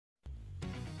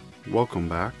Welcome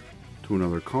back to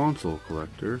another console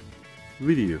collector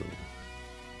video.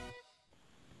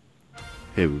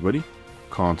 Hey everybody,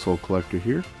 console collector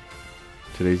here.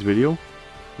 Today's video,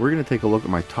 we're going to take a look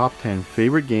at my top 10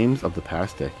 favorite games of the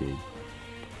past decade.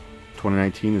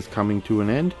 2019 is coming to an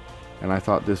end, and I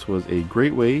thought this was a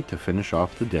great way to finish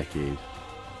off the decade.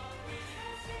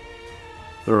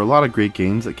 There are a lot of great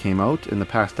games that came out in the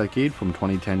past decade from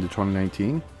 2010 to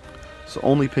 2019, so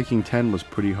only picking 10 was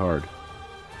pretty hard.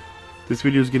 This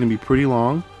video is going to be pretty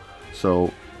long,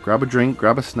 so grab a drink,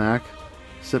 grab a snack,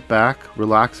 sit back,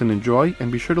 relax and enjoy, and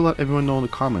be sure to let everyone know in the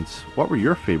comments what were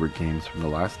your favorite games from the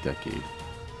last decade.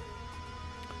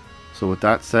 So with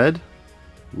that said,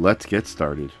 let's get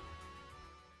started.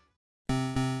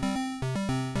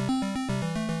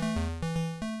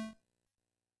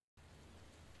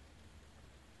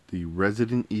 The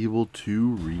Resident Evil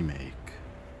 2 remake.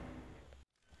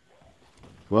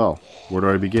 Well, where do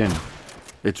I begin?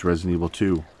 It's Resident Evil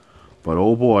 2, but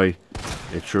oh boy,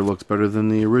 it sure looks better than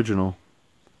the original.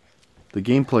 The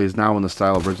gameplay is now in the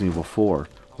style of Resident Evil 4,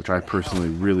 which I personally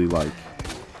really like.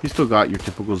 You still got your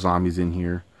typical zombies in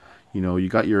here. You know, you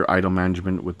got your item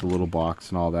management with the little box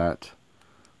and all that.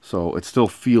 So it still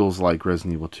feels like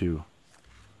Resident Evil 2.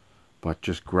 But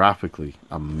just graphically,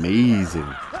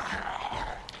 amazing.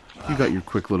 You got your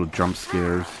quick little jump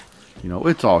scares. You know,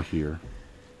 it's all here.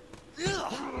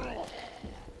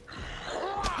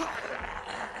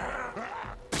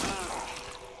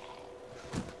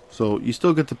 So you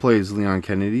still get to play as Leon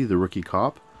Kennedy, the rookie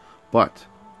cop, but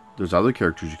there's other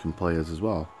characters you can play as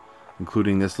well,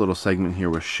 including this little segment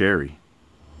here with Sherry.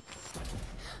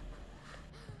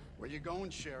 Where you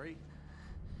going, Sherry?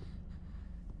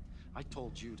 I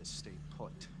told you to stay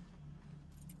put.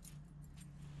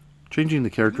 Changing the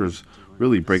characters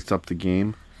really breaks up the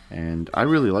game, and I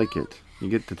really like it. You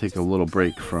get to take a little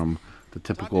break from the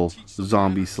typical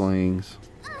zombie slayings.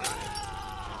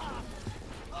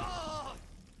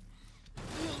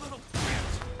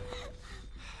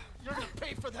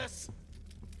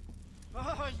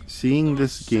 Seeing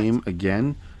this game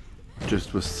again,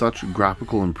 just with such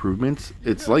graphical improvements,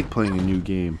 it's like playing a new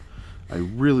game. I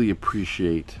really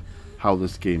appreciate how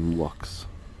this game looks.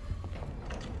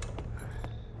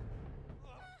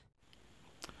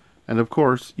 And of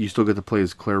course, you still get to play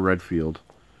as Claire Redfield,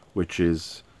 which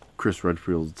is Chris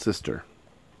Redfield's sister.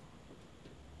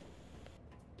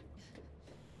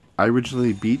 I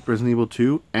originally beat Resident Evil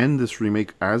 2 and this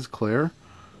remake as Claire,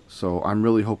 so I'm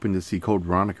really hoping to see Code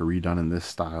Veronica redone in this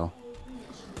style.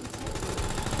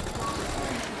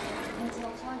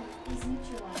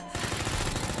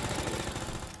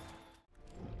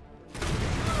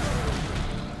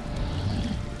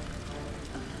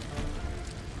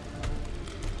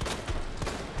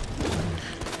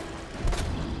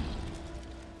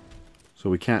 So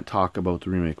we can't talk about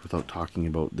the remake without talking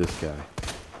about this guy.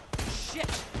 Shit.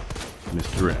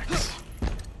 Mr. X.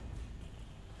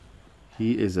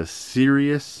 He is a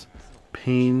serious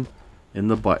pain in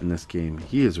the butt in this game.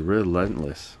 He is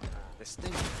relentless. This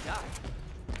thing will die.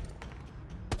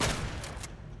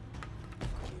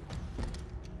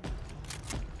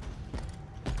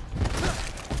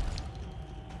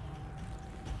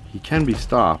 He can be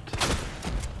stopped,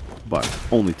 but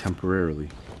only temporarily.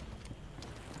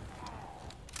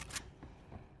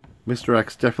 Mr.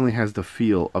 X definitely has the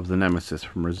feel of the Nemesis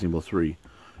from Resident Evil 3.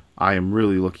 I am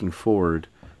really looking forward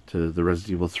to the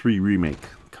Resident Evil 3 remake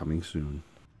coming soon.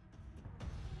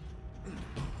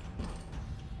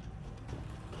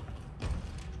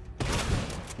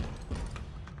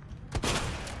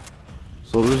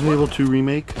 So the Resident Evil 2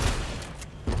 remake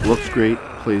looks great,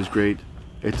 plays great,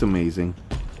 it's amazing,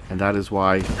 and that is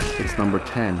why it's number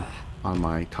 10 on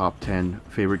my top 10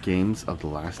 favorite games of the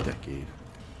last decade.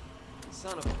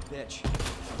 Son of a bitch.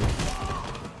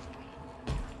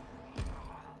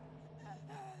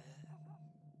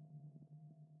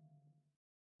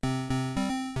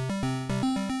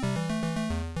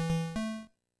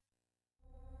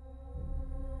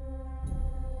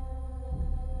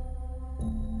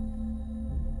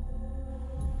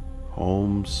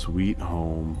 Home Sweet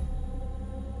Home.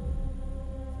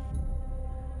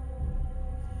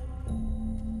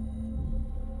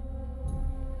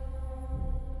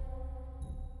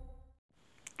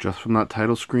 Just from that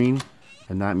title screen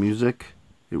and that music,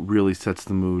 it really sets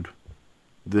the mood.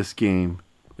 This game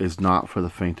is not for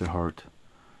the faint at heart.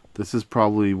 This is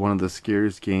probably one of the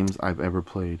scariest games I've ever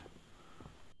played.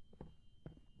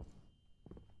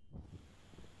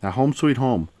 Now, Home Sweet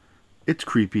Home, it's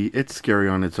creepy, it's scary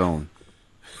on its own.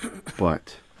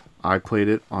 But I played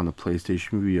it on the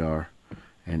PlayStation VR,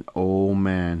 and oh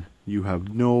man, you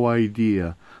have no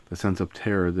idea the sense of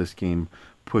terror this game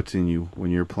puts in you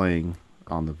when you're playing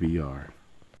on the VR.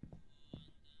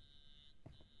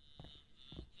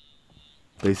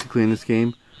 Basically in this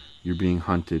game, you're being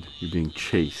hunted, you're being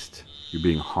chased, you're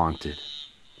being haunted.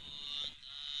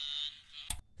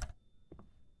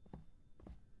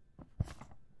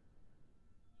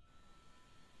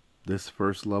 This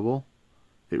first level,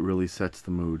 it really sets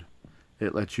the mood.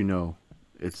 It lets you know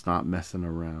it's not messing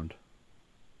around.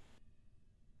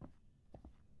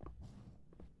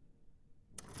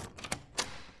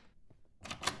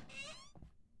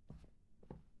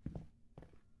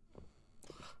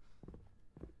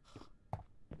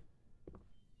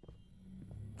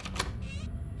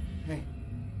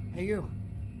 Hey you.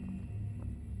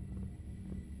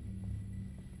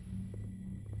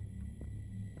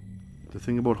 The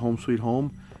thing about Home Sweet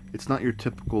Home, it's not your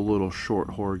typical little short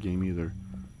horror game either.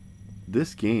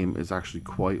 This game is actually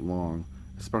quite long,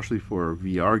 especially for a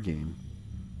VR game.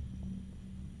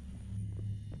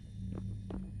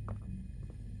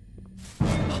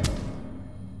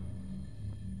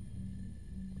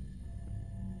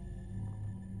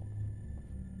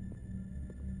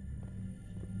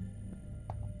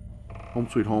 Home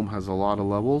Sweet Home has a lot of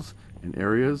levels and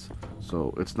areas,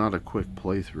 so it's not a quick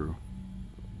playthrough.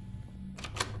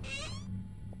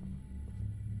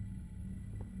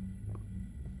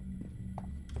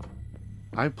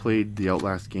 I've played the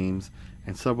Outlast games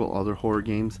and several other horror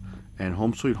games, and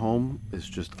Home Sweet Home is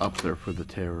just up there for the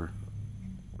terror.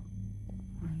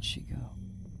 Where did she go?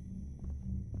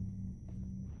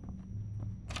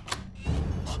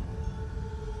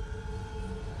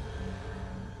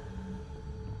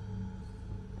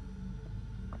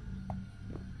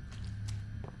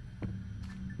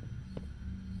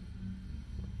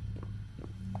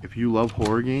 If you love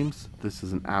horror games, this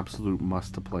is an absolute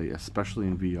must to play, especially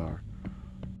in VR.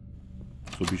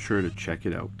 So be sure to check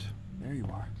it out. There you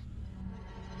are.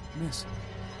 Miss.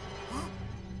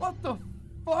 What the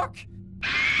fuck?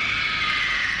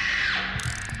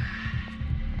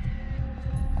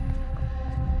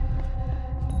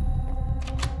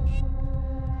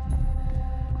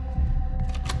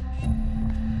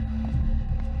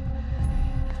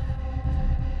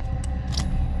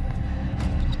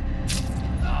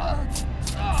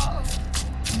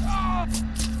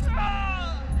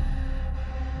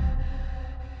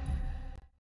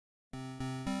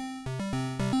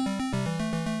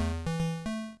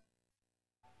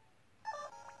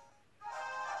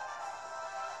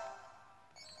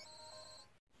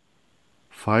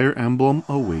 Fire Emblem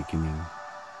Awakening.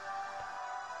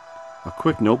 A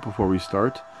quick note before we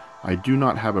start, I do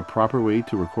not have a proper way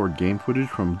to record game footage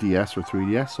from DS or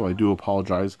 3DS, so I do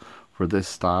apologize for this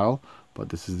style, but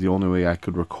this is the only way I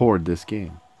could record this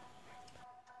game.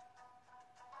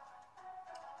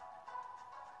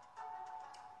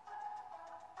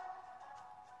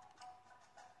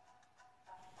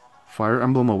 Fire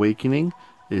Emblem Awakening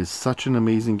is such an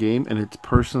amazing game, and it's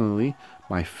personally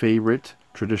my favorite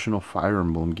traditional Fire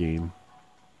Emblem game.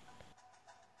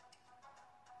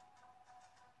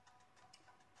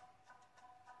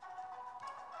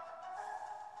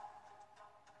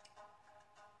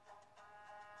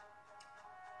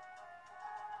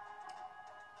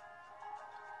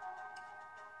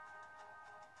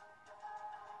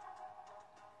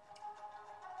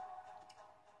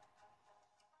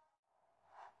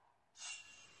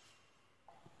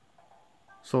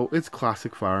 So it's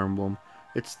classic Fire Emblem.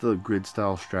 It's the grid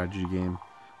style strategy game,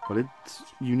 but it's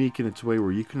unique in its way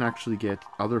where you can actually get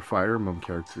other Fire Emblem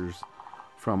characters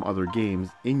from other games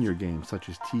in your game, such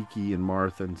as Tiki and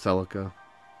Marth and Celica.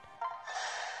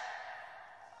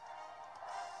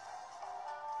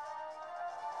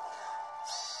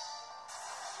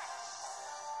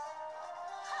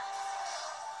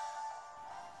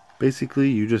 Basically,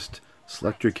 you just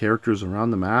select your characters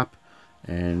around the map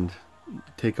and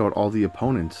take out all the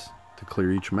opponents to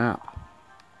clear each map.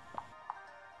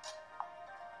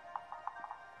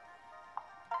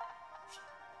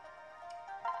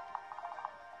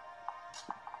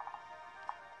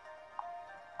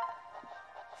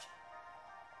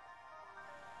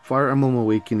 Fire Emblem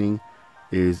Awakening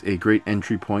is a great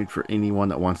entry point for anyone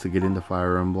that wants to get into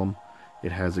Fire Emblem.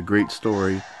 It has a great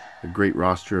story, a great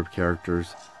roster of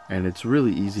characters, and it's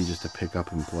really easy just to pick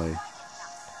up and play.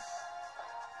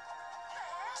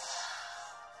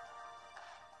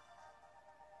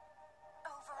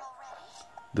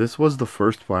 This was the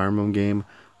first Fire Emblem game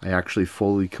I actually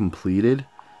fully completed,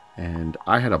 and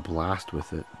I had a blast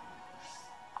with it.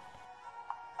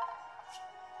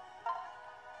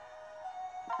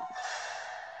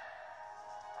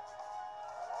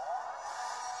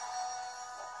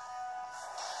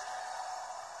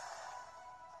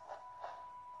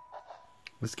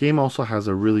 This game also has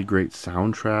a really great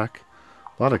soundtrack.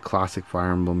 A lot of classic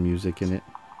Fire Emblem music in it.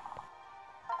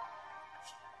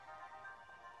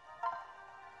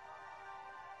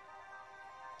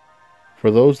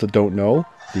 For those that don't know,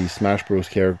 the Smash Bros.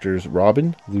 Characters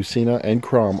Robin, Lucina, and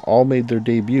Chrom all made their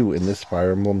debut in this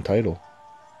Fire Emblem title.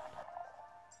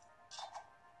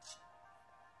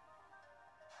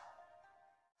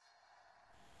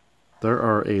 There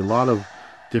are a lot of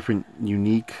different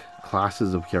unique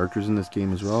classes of characters in this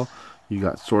game as well. You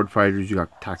got sword fighters, you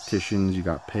got tacticians, you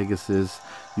got Pegasus,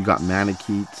 you got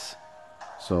Manikeets.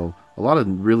 So a lot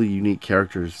of really unique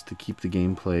characters to keep the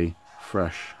gameplay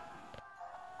fresh.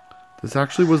 This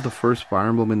actually was the first Fire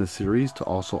Emblem in the series to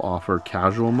also offer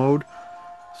casual mode.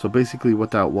 So basically what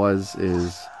that was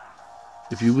is,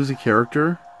 if you lose a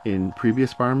character in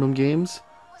previous Fire Emblem games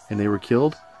and they were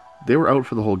killed, they were out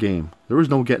for the whole game. There was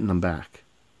no getting them back.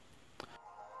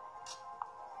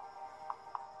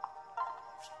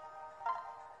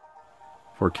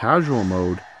 For casual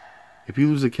mode, if you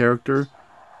lose a character,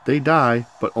 they die,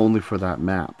 but only for that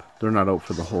map. They're not out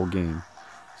for the whole game.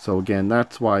 So again,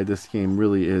 that's why this game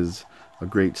really is a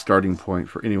great starting point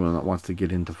for anyone that wants to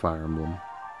get into Fire Emblem.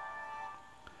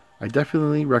 I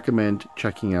definitely recommend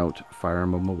checking out Fire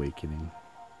Emblem Awakening.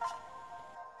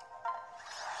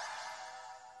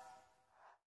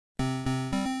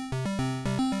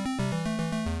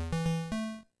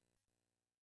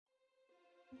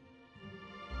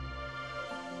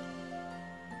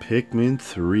 Pikmin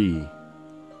 3.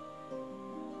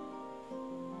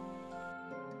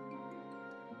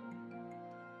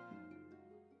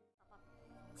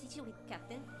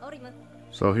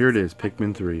 So here it is,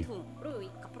 Pikmin 3.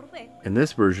 In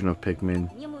this version of Pikmin,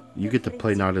 you get to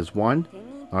play not as one,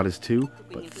 not as two,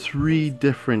 but three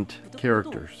different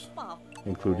characters,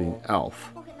 including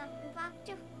Elf.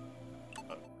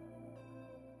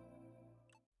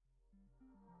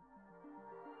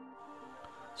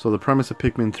 So the premise of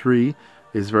Pikmin 3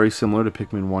 is very similar to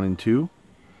Pikmin 1 and 2.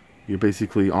 You're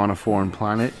basically on a foreign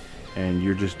planet and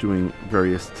you're just doing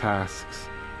various tasks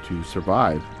to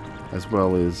survive, as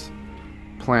well as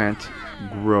plant,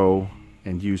 grow,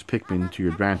 and use Pikmin to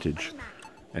your advantage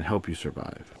and help you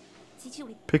survive.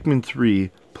 Pikmin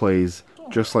 3 plays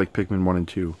just like Pikmin 1 and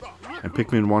 2. And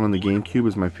Pikmin 1 on the GameCube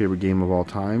is my favorite game of all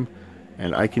time.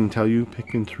 And I can tell you,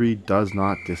 Pikmin 3 does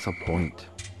not disappoint.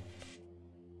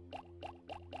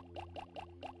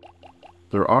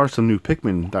 There are some new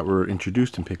Pikmin that were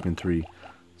introduced in Pikmin 3,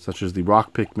 such as the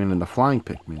Rock Pikmin and the Flying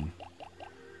Pikmin.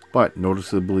 But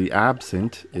noticeably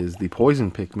absent is the Poison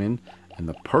Pikmin and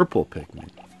the Purple Pikmin.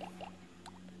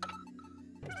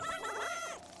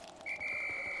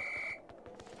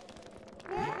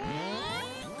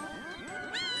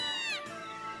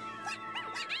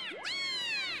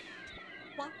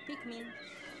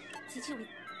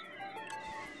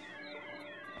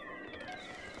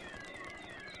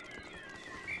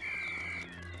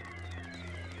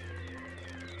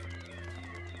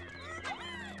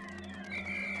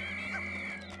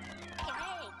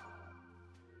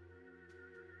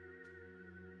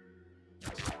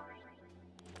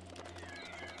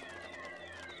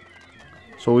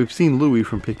 So we've seen Louie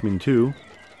from Pikmin 2,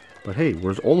 but hey,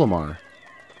 where's Olimar?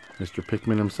 Mr.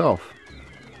 Pikmin himself.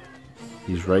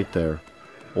 He's right there.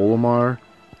 Olimar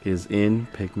is in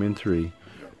Pikmin 3,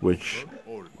 which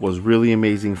was really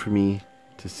amazing for me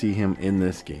to see him in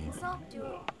this game.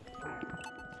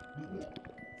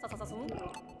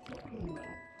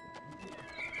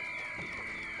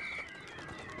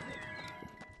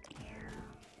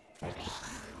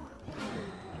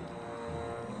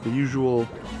 The usual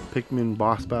Pikmin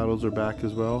boss battles are back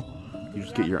as well. You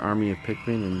just get your army of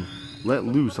Pikmin and let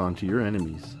loose onto your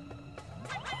enemies.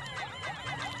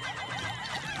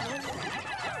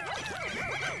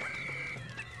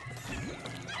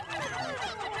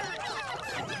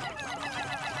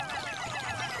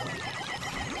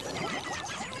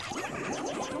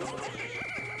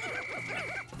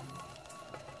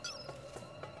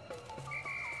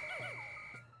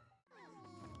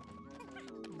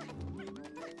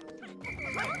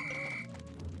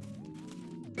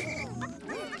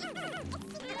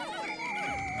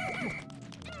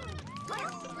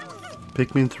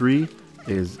 Pikmin 3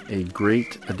 is a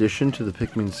great addition to the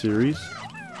Pikmin series,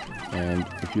 and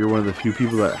if you're one of the few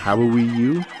people that have a Wii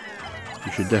U,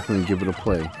 you should definitely give it a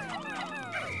play.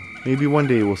 Maybe one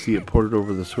day we'll see it ported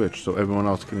over the Switch so everyone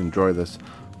else can enjoy this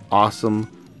awesome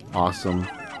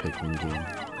Pikmin game.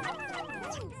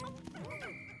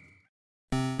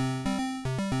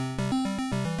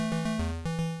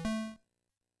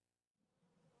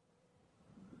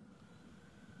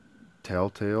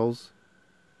 Telltale's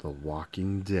The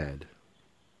Walking Dead.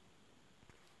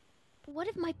 What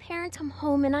if my parents come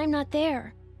home and I'm not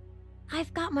there?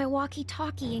 I've got my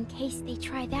walkie-talkie in case they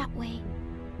try that way.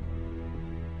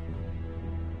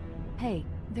 Hey,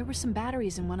 there were some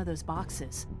batteries in one of those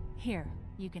boxes. Here,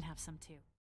 you can have some too.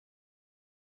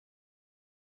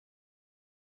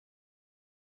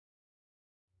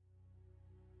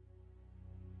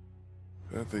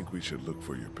 I think we should look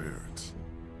for your parents.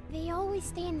 They always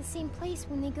stay in the same place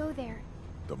when they go there.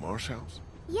 The Marsh House?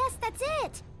 Yes, that's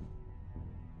it!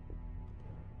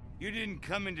 You didn't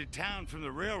come into town from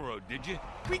the railroad, did you?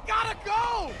 We gotta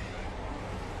go!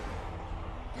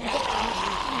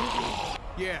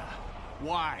 Yeah,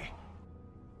 why?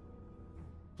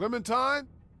 Clementine?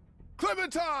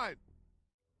 Clementine!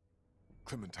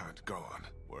 Clementine's gone.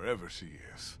 Wherever she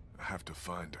is, I have to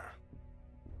find her.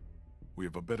 We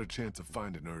have a better chance of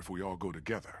finding her if we all go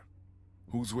together.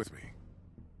 Who's with me?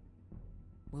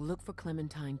 We'll look for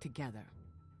Clementine together.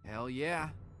 Hell yeah.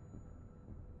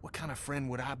 What kind of friend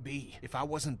would I be if I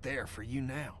wasn't there for you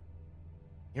now?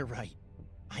 You're right.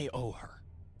 I owe her.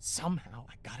 Somehow,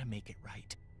 I gotta make it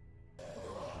right.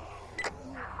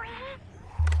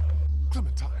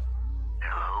 Clementine.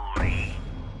 Holy.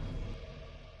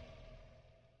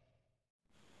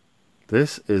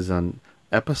 This is an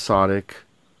episodic,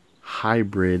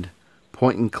 hybrid,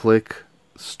 point-and-click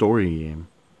story game.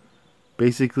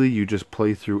 Basically, you just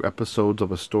play through episodes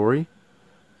of a story,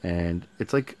 and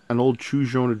it's like an old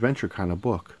choose-your-own-adventure kind of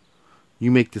book. You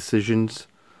make decisions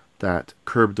that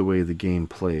curb the way the game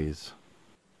plays.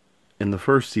 In the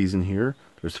first season here,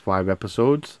 there's 5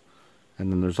 episodes,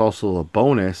 and then there's also a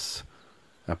bonus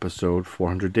episode,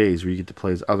 400 Days, where you get to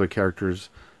play as other characters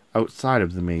outside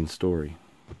of the main story.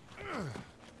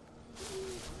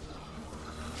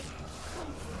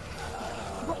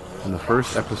 In the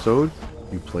first episode,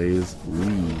 you play as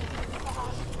Lee.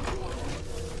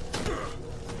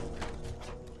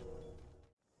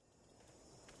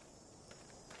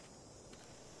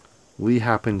 Lee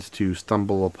happens to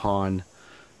stumble upon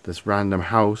this random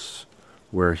house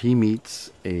where he meets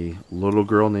a little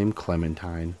girl named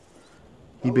Clementine.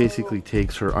 He basically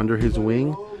takes her under his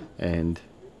wing, and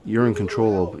you're in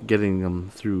control of getting them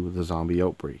through the zombie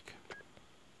outbreak.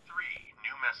 3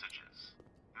 new messages.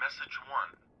 Message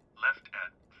 1, left at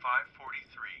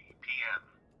 5:43 p.m.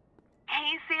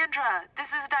 Hey, Sandra. This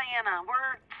is Diana.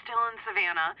 We're still in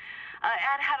Savannah.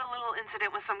 Ed had a little incident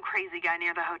with some crazy guy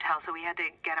near the hotel, so we had to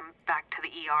get him back to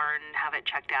the ER and have it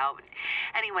checked out.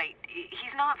 Anyway,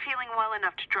 he's not feeling well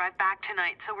enough to drive back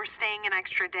tonight, so we're staying an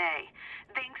extra day.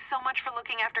 Thanks so much for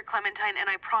looking after Clementine, and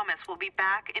I promise we'll be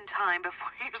back in time before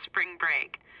your spring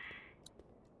break.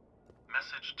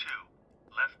 Message 2,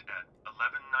 left at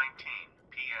 11:19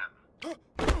 p.m.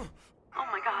 Oh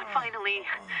my God, finally.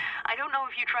 I don't know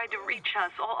if you tried to reach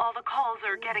us. All the calls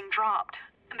are getting dropped.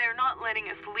 They're not letting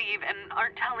us leave and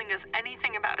aren't telling us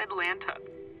anything about Atlanta.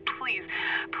 Please,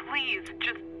 please,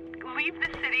 just leave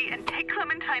the city and take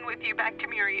Clementine with you back to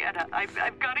Murrieta.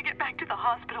 I've got to get back to the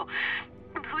hospital.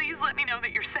 Please let me know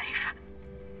that you're safe.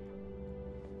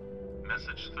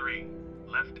 Message 3,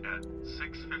 left at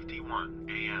 6:51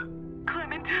 a.m.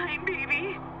 Clementine,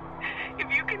 baby. If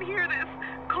you can hear this,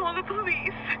 call the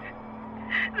police.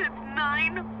 That's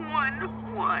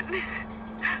 911.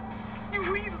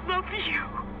 We love you.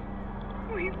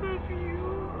 We love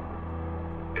you.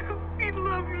 We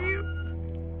love you.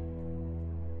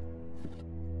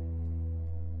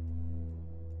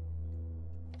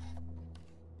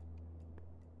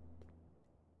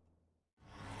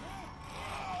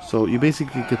 So you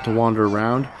basically get to wander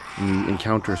around and you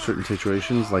encounter certain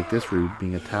situations like this where you're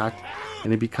being attacked,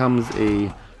 and it becomes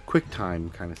a quick time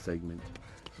kind of segment.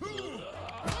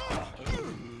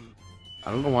 I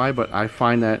don't know why, but I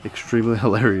find that extremely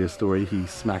hilarious, the way he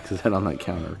smacks his head on that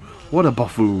counter. What a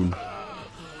buffoon!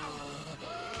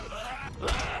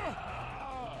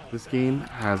 This game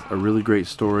has a really great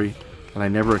story, and I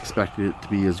never expected it to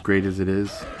be as great as it is,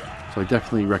 so I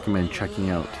definitely recommend checking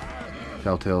out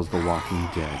Telltale's The Walking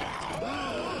Dead.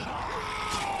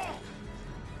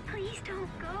 Please don't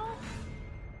go.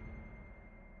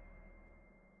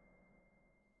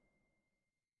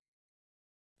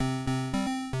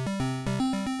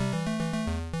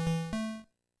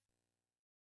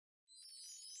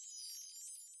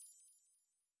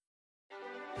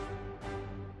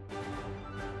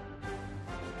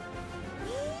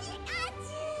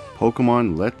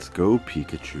 Pokemon Let's Go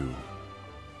Pikachu.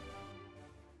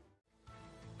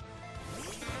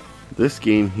 This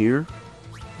game here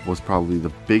was probably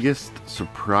the biggest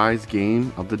surprise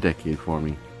game of the decade for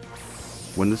me.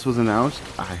 When this was announced,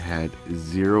 I had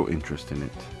zero interest in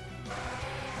it.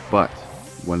 But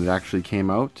when it actually came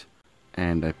out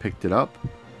and I picked it up,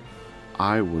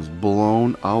 I was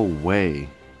blown away.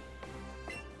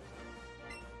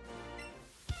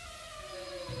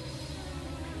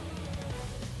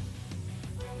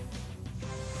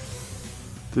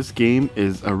 This game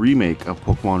is a remake of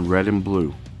Pokemon Red and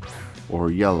Blue,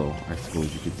 or Yellow, I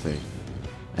suppose you could say.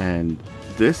 And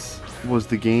this was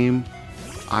the game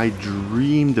I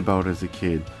dreamed about as a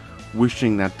kid,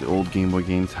 wishing that the old Game Boy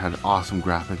games had awesome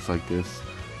graphics like this,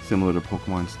 similar to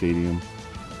Pokemon Stadium.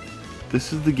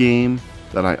 This is the game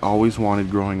that I always wanted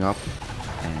growing up,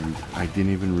 and I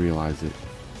didn't even realize it.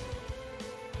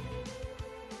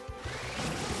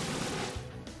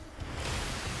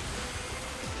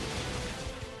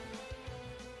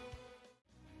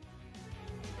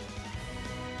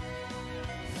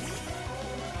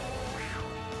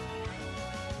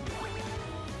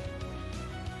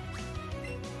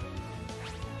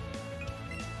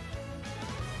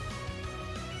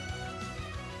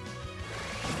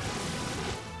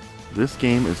 This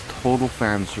game is total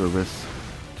fan service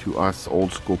to us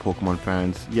old school Pokemon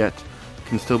fans, yet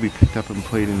can still be picked up and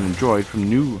played and enjoyed from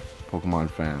new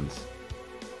Pokemon fans.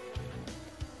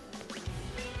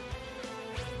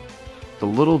 The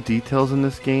little details in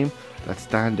this game that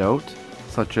stand out,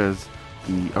 such as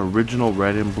the original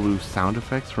Red and Blue sound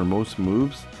effects for most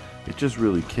moves, it just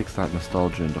really kicks that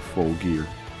nostalgia into full gear.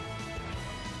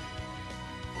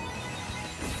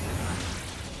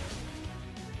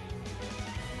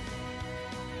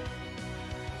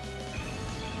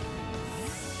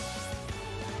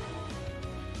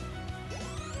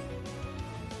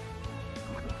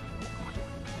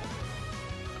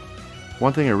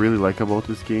 One thing I really like about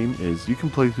this game is you can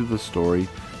play through the story,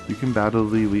 you can battle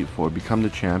the Elite Four, become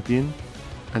the champion,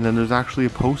 and then there's actually a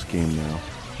post game now.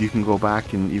 You can go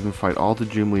back and even fight all the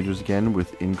gym leaders again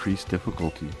with increased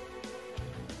difficulty.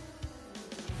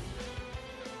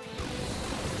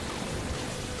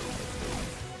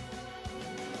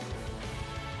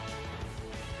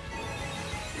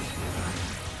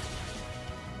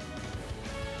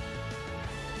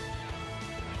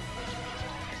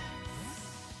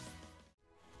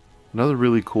 Another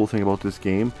really cool thing about this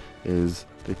game is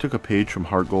they took a page from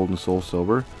Heart Gold and Soul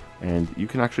Silver, and you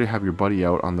can actually have your buddy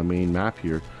out on the main map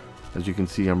here. As you can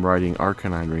see, I'm riding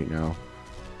Arcanine right now.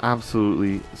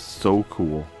 Absolutely so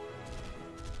cool.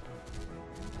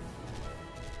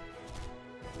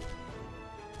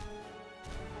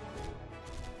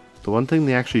 The one thing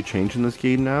they actually changed in this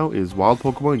game now is wild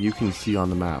Pokemon you can see on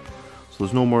the map. So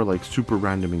there's no more like super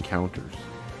random encounters.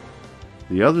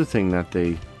 The other thing that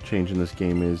they changed in this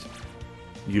game is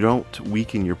you don't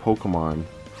weaken your Pokemon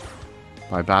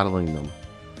by battling them.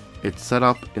 It's set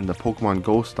up in the Pokemon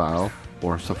Go style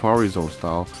or Safari Zone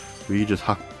style where you just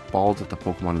huck balls at the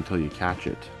Pokemon until you catch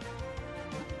it.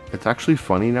 It's actually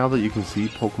funny now that you can see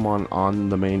Pokemon on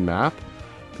the main map,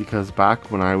 because back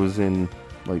when I was in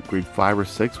like grade 5 or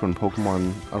 6 when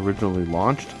Pokemon originally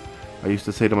launched, I used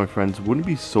to say to my friends, wouldn't it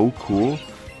be so cool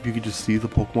if you could just see the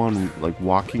Pokemon like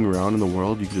walking around in the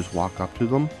world, you could just walk up to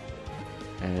them?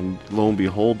 And lo and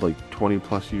behold, like 20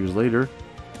 plus years later,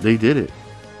 they did it,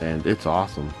 and it's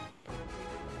awesome.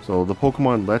 So the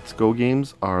Pokemon Let's Go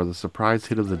games are the surprise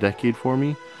hit of the decade for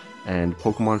me, and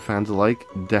Pokemon fans alike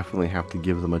definitely have to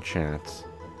give them a chance.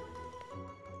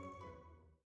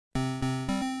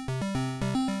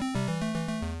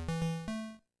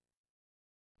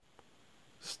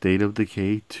 State of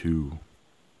Decay 2.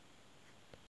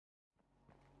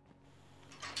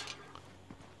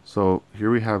 So here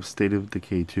we have State of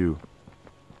Decay 2.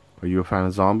 Are you a fan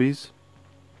of zombies?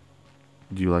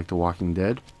 Do you like The Walking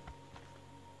Dead?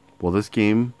 Well, this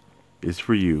game is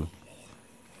for you.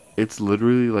 It's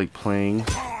literally like playing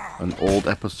an old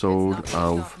episode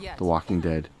of The Walking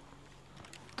Dead.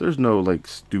 There's no like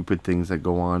stupid things that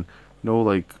go on. No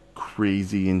like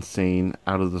crazy, insane,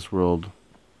 out of this world,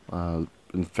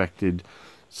 infected,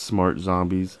 smart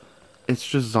zombies. It's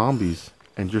just zombies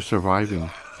and you're surviving.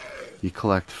 You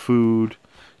collect food,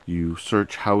 you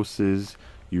search houses,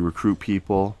 you recruit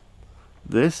people.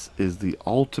 This is the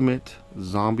ultimate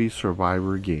zombie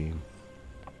survivor game.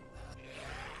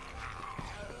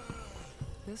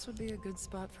 This would be a good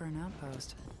spot for an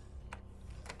outpost.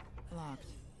 Locked.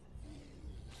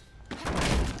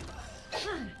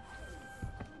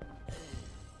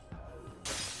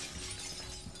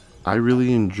 I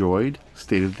really enjoyed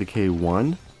State of Decay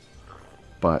 1,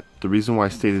 but the reason why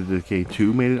State of Decay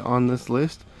 2 made it on this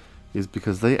list is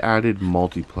because they added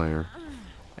multiplayer,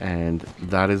 and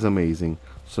that is amazing.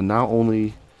 So not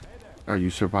only are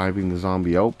you surviving the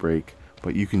zombie outbreak,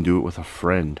 but you can do it with a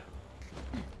friend.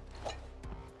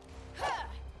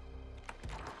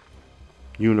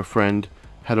 You and a friend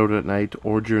head out at night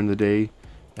or during the day,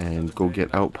 and go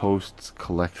get outposts,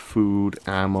 collect food,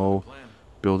 ammo,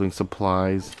 building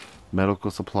supplies, medical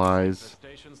supplies.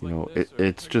 You know,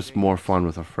 it's just more fun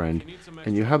with a friend,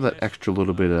 and you have that extra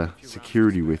little bit of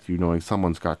security with you, knowing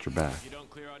someone's got your back.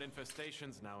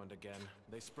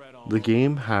 The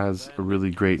game has a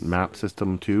really great map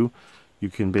system too. You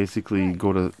can basically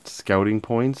go to scouting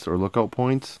points or lookout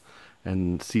points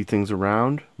and see things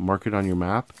around, mark it on your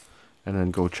map, and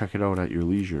then go check it out at your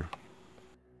leisure.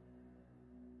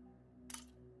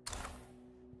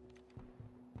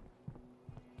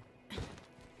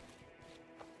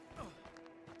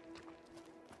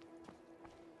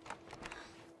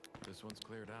 This one's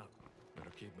cleared out. Better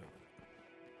keep moving.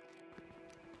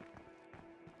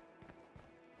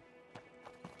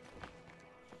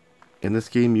 In this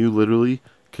game, you literally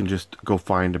can just go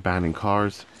find abandoned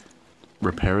cars,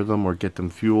 repair them or get them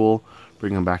fuel,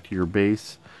 bring them back to your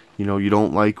base. You know, you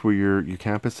don't like where your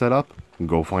camp is set up,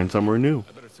 go find somewhere new.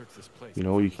 You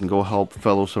know, you can go help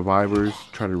fellow survivors,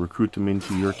 try to recruit them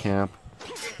into your camp.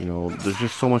 You know, there's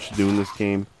just so much to do in this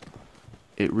game.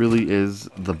 It really is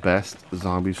the best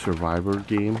zombie survivor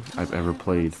game I've ever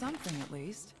played. Something at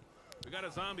least. We got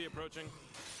a zombie approaching.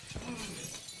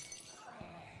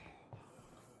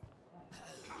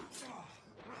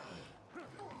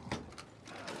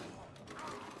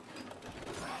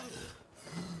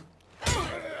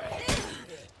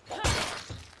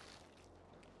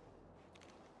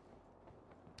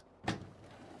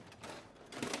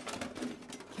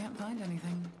 Can't find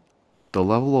anything. The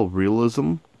level of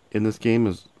realism in this game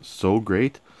is so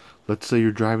great. Let's say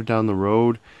you're driving down the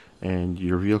road and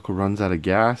your vehicle runs out of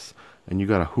gas and you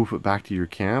gotta hoof it back to your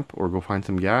camp or go find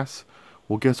some gas.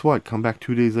 Well, guess what? Come back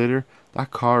 2 days later,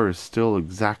 that car is still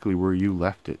exactly where you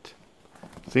left it.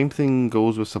 Same thing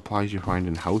goes with supplies you find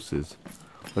in houses.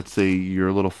 Let's say you're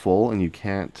a little full and you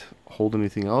can't hold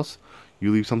anything else.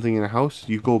 You leave something in a house,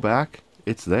 you go back,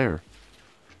 it's there.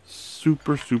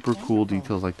 Super cool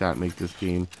details like that make this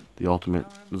game the ultimate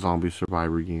zombie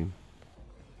survivor game.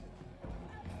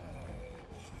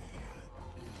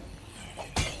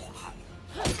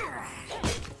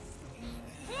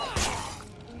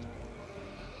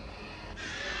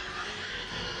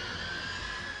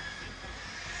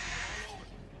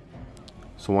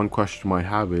 So one question you might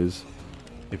have is,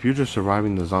 if you're just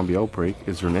surviving the zombie outbreak,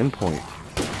 is there an endpoint?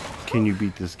 Can you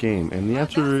beat this game? And the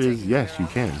answer is yes, you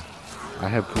can. I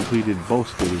have completed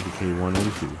both State of Decay 1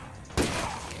 and 2.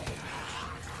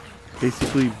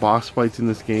 Basically, boss fights in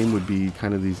this game would be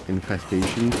kind of these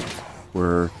infestations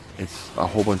where it's a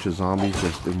whole bunch of zombies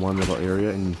just in one little area,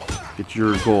 and it's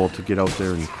your goal to get out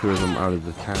there and clear them out of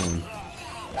the town.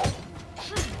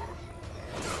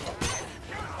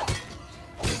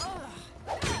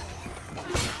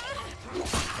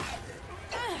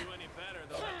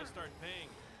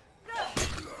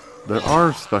 There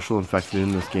are special infected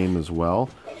in this game as well,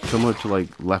 similar to like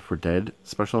Left 4 Dead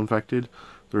special infected.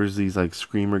 There's these like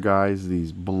screamer guys,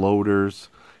 these bloaters,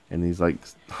 and these like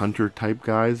hunter type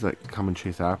guys that come and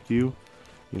chase after you.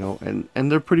 You know, and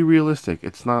they're pretty realistic.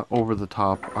 It's not over the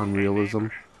top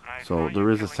unrealism, so there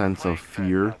is a sense of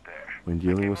fear when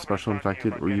dealing with special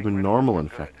infected or even normal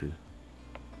infected.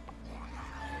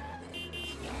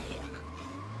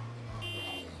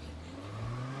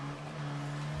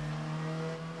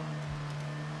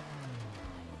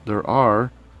 There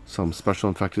are some special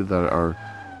infected that are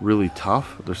really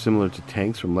tough. They're similar to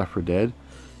tanks from Left 4 Dead.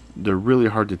 They're really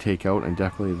hard to take out and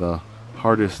definitely the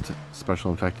hardest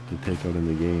special infected to take out in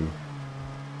the game.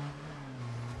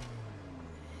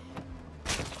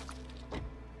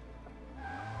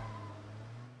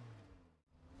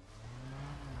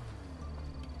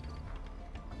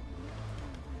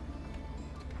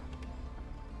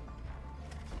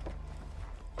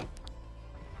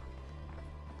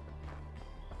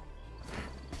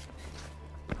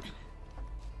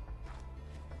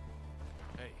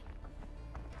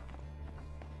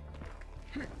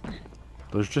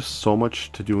 There's just so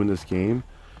much to do in this game.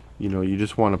 You know, you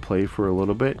just want to play for a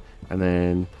little bit, and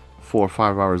then 4 or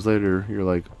 5 hours later, you're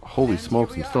like, holy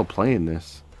smokes, I'm still playing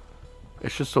this.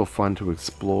 It's just so fun to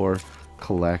explore,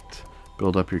 collect,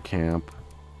 build up your camp.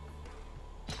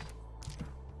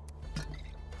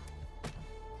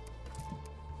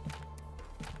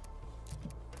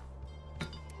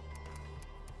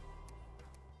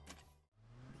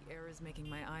 The air is making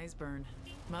my eyes burn.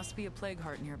 Must be a plague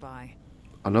heart nearby.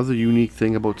 Another unique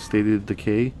thing about State of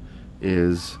Decay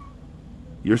is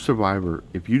your survivor.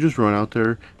 If you just run out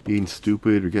there being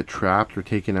stupid or get trapped or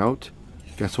taken out,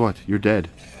 guess what? You're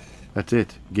dead. That's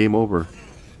it. Game over.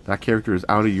 That character is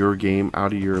out of your game,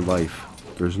 out of your life.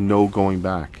 There's no going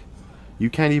back. You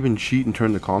can't even cheat and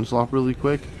turn the console off really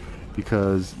quick.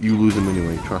 because you lose them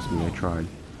anyway. Trust me, I tried.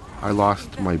 I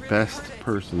lost my best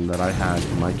person that I had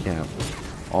in my camp.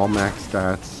 All max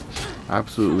stats,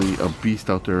 absolutely a beast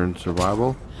out there in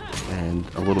survival, and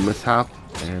a little mishap,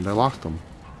 and I lost him.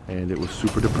 And it was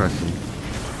super depressing.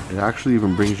 It actually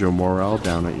even brings your morale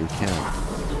down at your camp.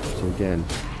 So again,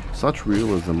 such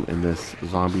realism in this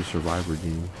zombie survivor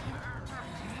game.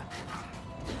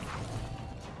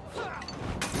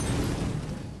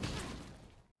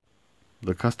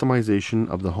 The customization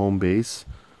of the home base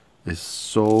is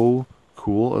so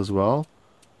cool as well.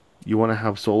 You want to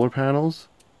have solar panels?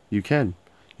 You can.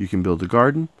 You can build a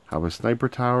garden, have a sniper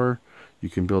tower, you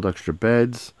can build extra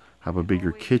beds, have a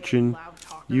bigger kitchen,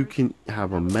 you can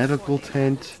have a medical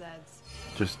tent.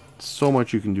 Just so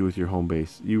much you can do with your home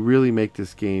base. You really make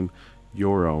this game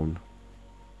your own.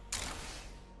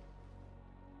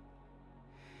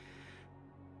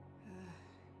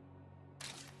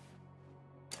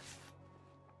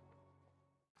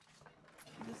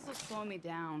 This will slow me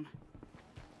down.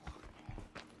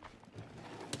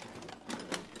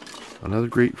 Another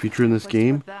great feature in this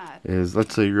game is,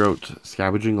 let's say you're out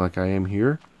scavenging like I am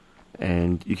here,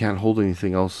 and you can't hold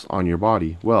anything else on your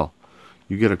body. Well,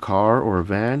 you get a car or a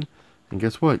van, and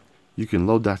guess what? You can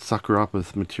load that sucker up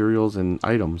with materials and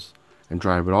items and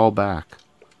drive it all back.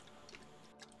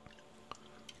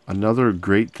 Another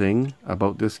great thing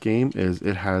about this game is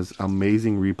it has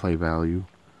amazing replay value.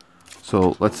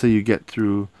 So let's say you get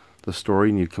through the story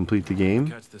and you complete the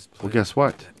game. Well, guess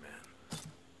what?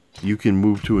 You can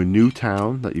move to a new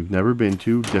town that you've never been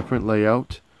to, different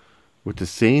layout, with the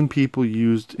same people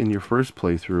used in your first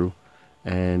playthrough,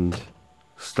 and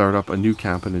start up a new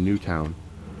camp in a new town.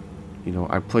 You know,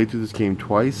 I played through this game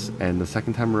twice, and the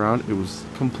second time around it was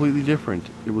completely different.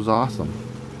 It was awesome.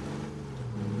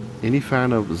 Any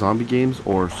fan of zombie games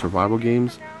or survival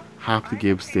games have to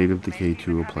give State of Decay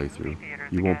 2 a playthrough.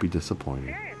 You won't be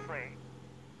disappointed.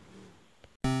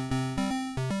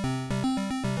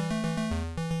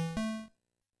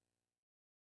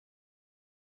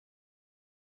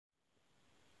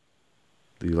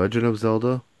 The Legend of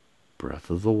Zelda: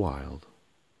 Breath of the Wild.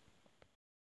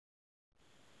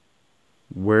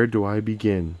 Where do I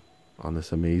begin on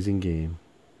this amazing game?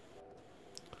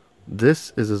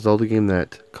 This is a Zelda game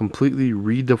that completely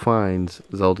redefines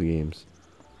Zelda games.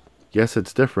 Yes,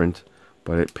 it's different,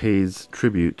 but it pays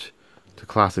tribute to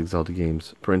classic Zelda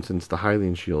games. For instance, the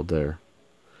Hylian Shield there.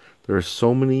 There are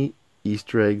so many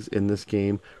Easter eggs in this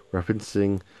game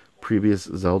referencing previous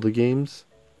Zelda games.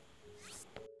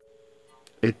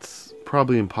 It's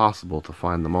probably impossible to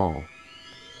find them all.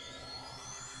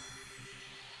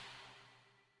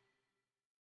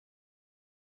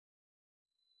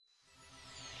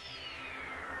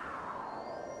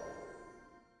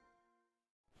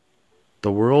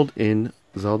 The world in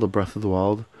Zelda Breath of the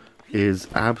Wild is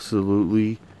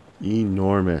absolutely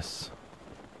enormous.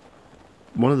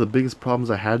 One of the biggest problems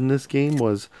I had in this game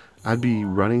was I'd be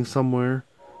running somewhere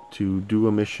to do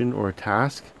a mission or a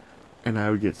task, and I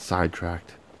would get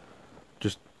sidetracked.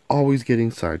 Just always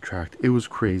getting sidetracked. It was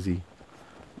crazy.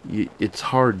 It's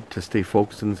hard to stay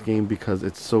focused in this game because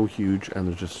it's so huge and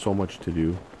there's just so much to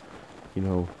do. You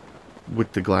know,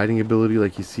 with the gliding ability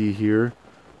like you see here,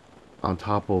 on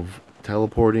top of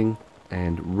teleporting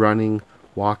and running,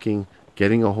 walking,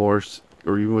 getting a horse,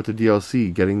 or even with the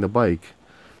DLC, getting the bike.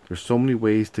 There's so many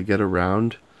ways to get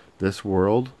around this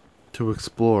world, to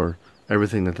explore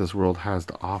everything that this world has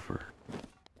to offer.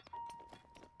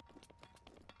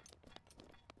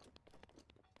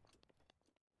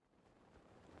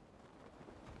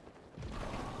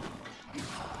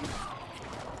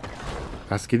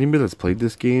 Ask anybody that's played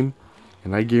this game,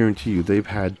 and I guarantee you they've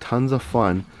had tons of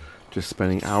fun just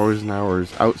spending hours and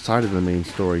hours outside of the main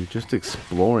story, just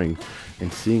exploring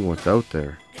and seeing what's out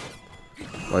there.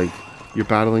 Like, you're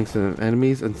battling some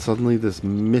enemies and suddenly this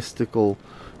mystical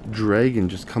dragon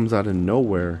just comes out of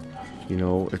nowhere. You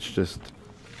know, it's just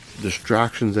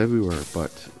distractions everywhere,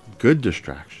 but good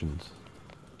distractions.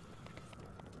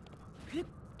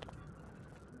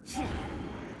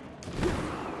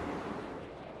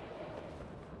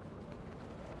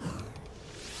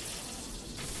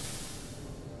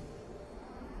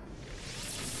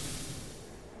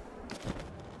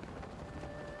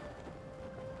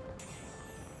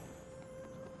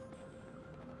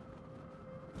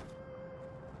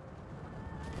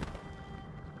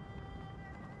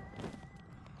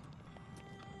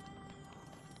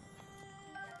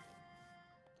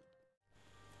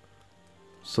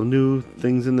 Some new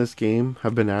things in this game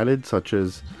have been added, such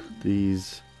as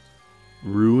these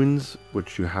ruins,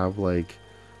 which you have like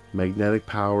magnetic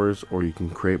powers, or you can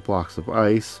create blocks of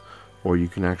ice, or you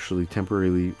can actually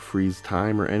temporarily freeze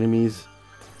time or enemies.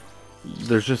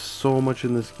 There's just so much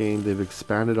in this game. They've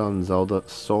expanded on Zelda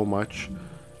so much,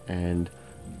 and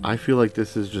I feel like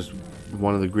this is just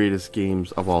one of the greatest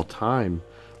games of all time,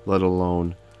 let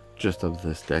alone just of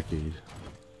this decade.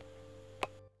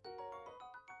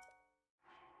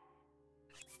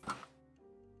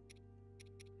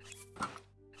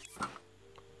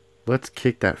 Let's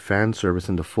kick that fan service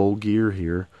into full gear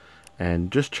here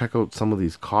and just check out some of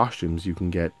these costumes you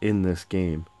can get in this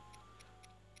game.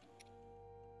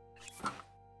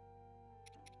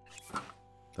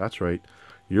 That's right,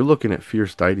 you're looking at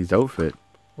Fierce Deity's outfit,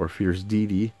 or Fierce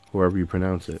Deity, however you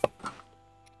pronounce it.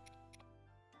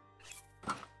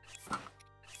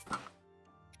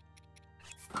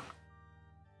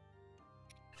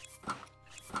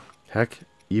 Heck,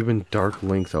 even Dark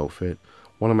Link's outfit,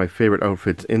 one of my favorite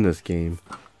outfits in this game.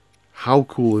 How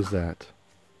cool is that?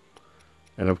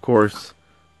 And of course,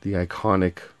 the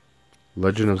iconic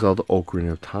Legend of Zelda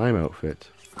Ocarina of Time outfit,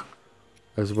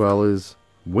 as well as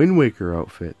Wind Waker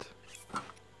outfit.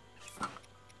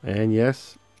 And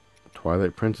yes,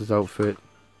 Twilight Princess outfit.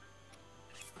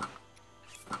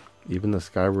 Even the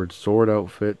Skyward Sword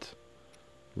outfit.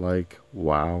 Like,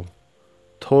 wow.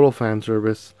 Total fan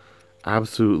service.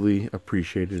 Absolutely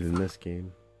appreciated in this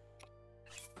game.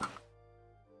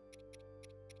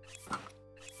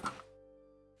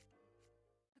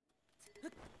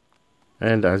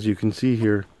 And as you can see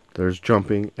here, there's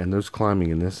jumping and there's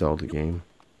climbing in this Zelda game.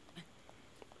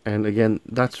 And again,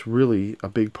 that's really a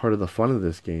big part of the fun of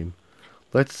this game.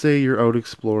 Let's say you're out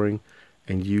exploring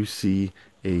and you see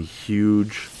a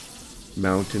huge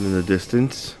mountain in the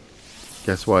distance.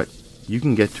 Guess what? You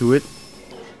can get to it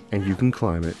and you can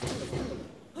climb it.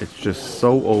 It's just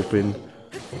so open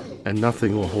and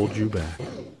nothing will hold you back.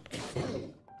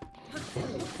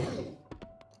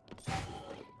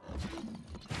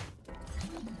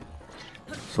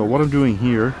 So what I'm doing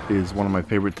here is one of my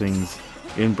favorite things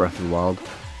in Breath of the Wild,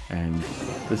 and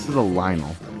this is a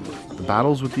Lionel. The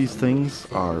battles with these things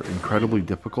are incredibly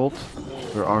difficult.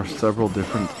 There are several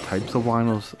different types of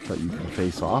Lionels that you can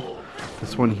face off.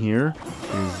 This one here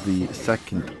is the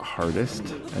second hardest,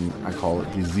 and I call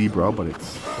it the Zebra, but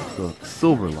it's the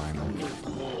Silver Lionel.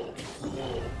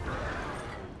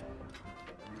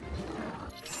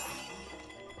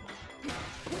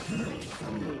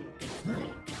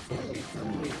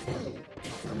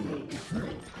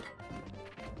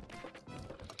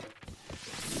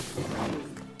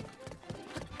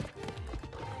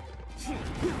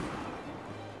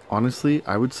 Honestly,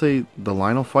 I would say the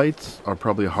Lionel fights are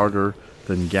probably harder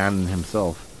than Ganon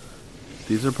himself.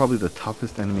 These are probably the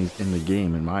toughest enemies in the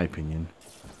game, in my opinion.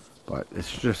 But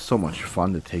it's just so much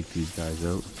fun to take these guys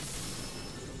out.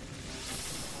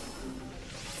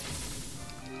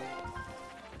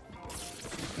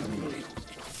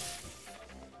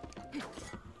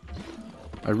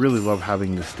 I really love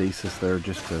having the stasis there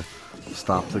just to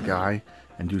stop the guy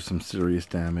and do some serious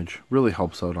damage. Really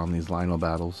helps out on these Lionel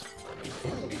battles.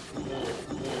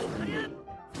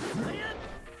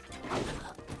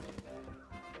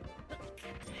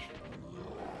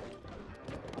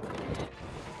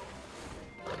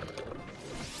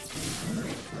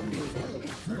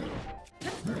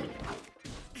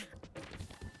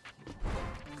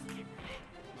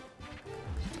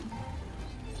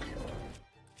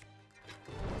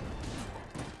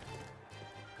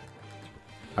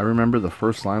 I remember the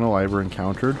first Lionel I ever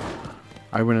encountered.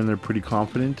 I went in there pretty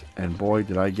confident, and boy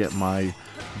did I get my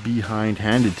behind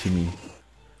handed to me.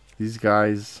 These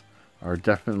guys are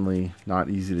definitely not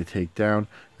easy to take down,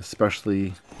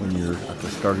 especially when you're at the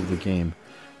start of the game.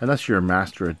 Unless you're a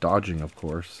master at dodging, of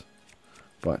course.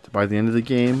 But by the end of the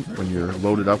game, when you're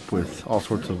loaded up with all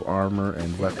sorts of armor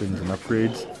and weapons and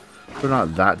upgrades, they're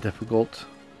not that difficult,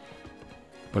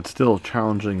 but still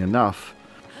challenging enough.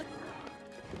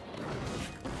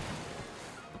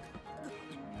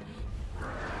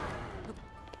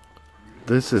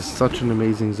 This is such an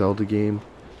amazing Zelda game,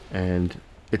 and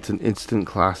it's an instant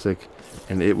classic,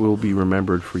 and it will be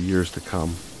remembered for years to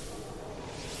come.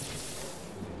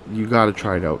 You gotta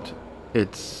try it out.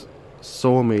 It's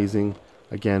so amazing.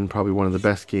 Again, probably one of the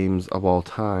best games of all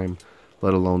time,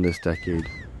 let alone this decade.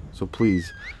 So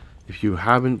please, if you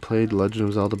haven't played Legend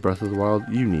of Zelda Breath of the Wild,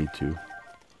 you need to.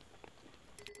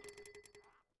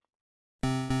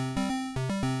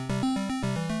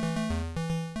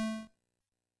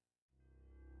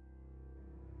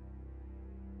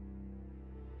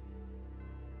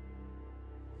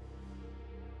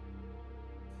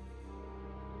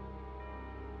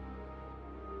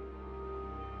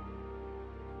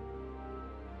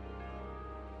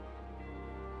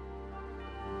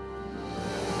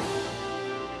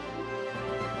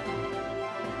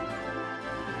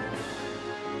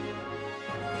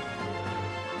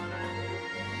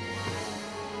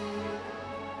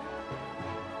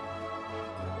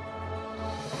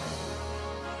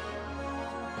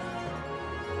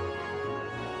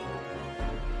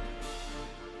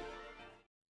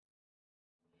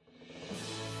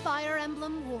 Fire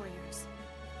Emblem Warriors.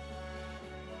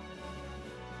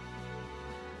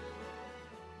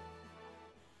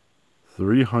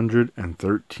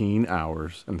 $313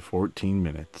 hours and 14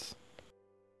 minutes.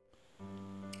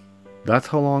 That's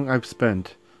how long I've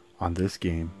spent on this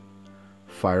game,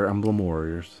 Fire Emblem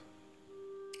Warriors.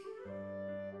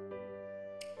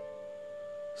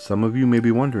 Some of you may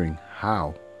be wondering,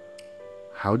 how?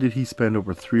 How did he spend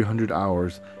over 300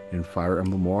 hours in Fire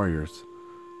Emblem Warriors?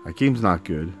 That game's not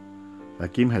good.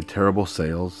 That game had terrible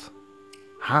sales.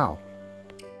 How?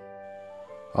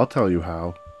 I'll tell you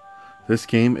how. This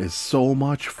game is so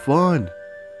much fun!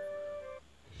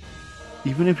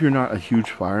 Even if you're not a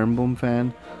huge Fire Emblem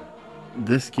fan,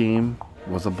 this game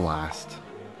was a blast.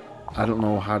 I don't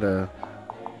know how to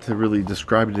really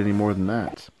describe it any more than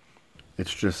that.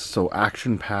 It's just so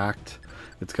action-packed.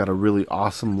 It's got a really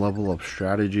awesome level of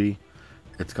strategy.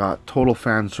 It's got total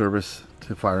fan service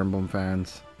to Fire Emblem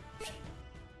fans.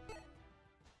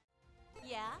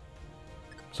 Yeah?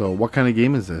 So what kind of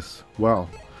game is this? Well,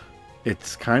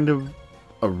 it's kind of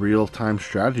a real-time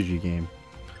strategy game.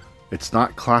 It's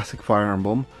not classic Fire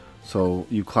Emblem, so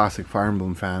you classic Fire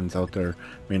Emblem fans out there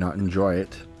may not enjoy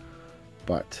it.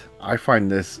 But I find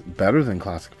this better than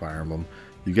classic Fire Emblem.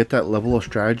 You get that level of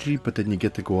strategy, but then you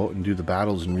get to go out and do the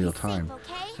battles in real time.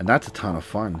 And that's a ton of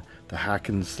fun. The hack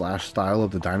and slash style of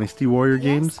the Dynasty Warrior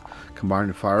games, combined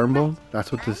with Fire Emblem,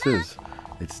 that's what this is.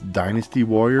 It's Dynasty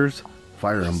Warriors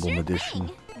Fire Emblem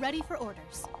Edition. Ready for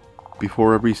orders.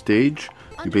 Before every stage,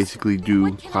 you basically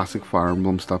do classic Fire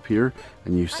Emblem stuff here,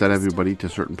 and you set everybody to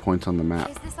certain points on the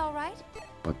map.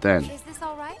 But then,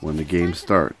 when the game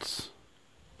starts,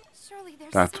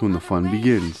 that's when the fun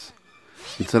begins.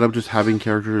 Instead of just having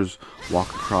characters walk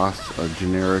across a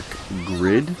generic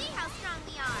grid,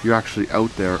 you're actually out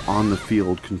there on the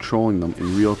field controlling them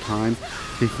in real time,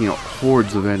 taking out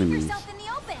hordes of enemies.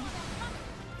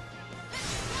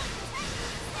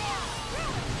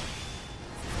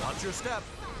 Watch your step.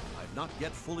 I've not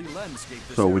yet fully landscaped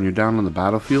this So when you're down on the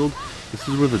battlefield, this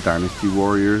is where the Dynasty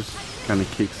Warriors kind of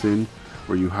kicks in,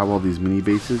 where you have all these mini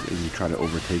bases and you try to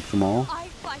overtake them all. I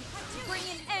fight to bring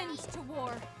an end to war.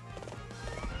 Our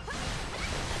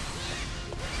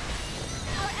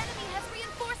enemy has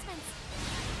reinforcements.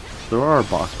 There are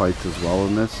boss fights as well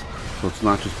in this, so it's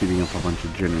not just beating up a bunch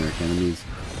of generic enemies.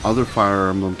 Other Fire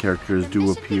Emblem characters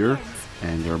do appear,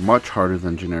 and they're much harder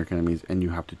than generic enemies, and you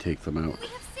have to take them out.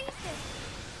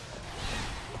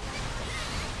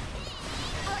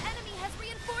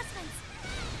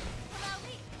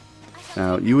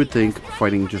 Now, you would think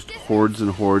fighting just hordes and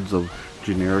hordes of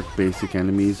generic basic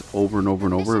enemies over and over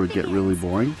and over would get really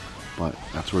boring, but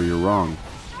that's where you're wrong.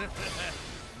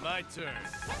 My turn.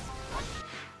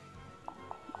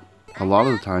 A lot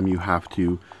of the time you have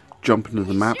to jump into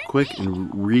the map quick and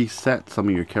reset some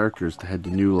of your characters to head to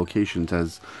new locations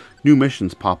as new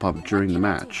missions pop up during the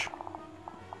match.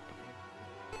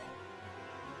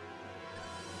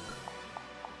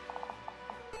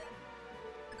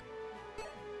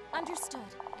 Understood.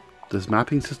 This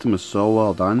mapping system is so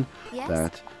well done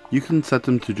that you can set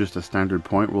them to just a standard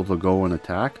point where they'll go and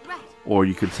attack, or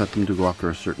you could set them to go after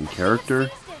a certain character.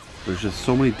 There's just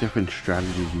so many different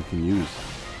strategies you can use.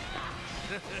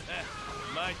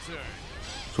 My turn.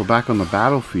 So back on the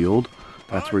battlefield,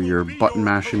 that's where you're button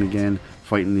mashing again,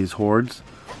 fighting these hordes.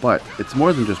 But it's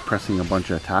more than just pressing a bunch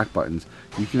of attack buttons.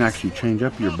 You can actually change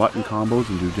up your button combos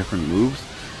and do different moves.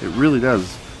 It really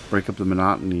does break up the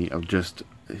monotony of just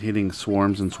hitting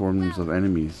swarms and swarms of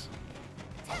enemies.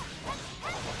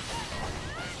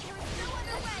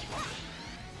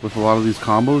 With a lot of these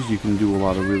combos, you can do a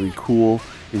lot of really cool,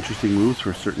 interesting moves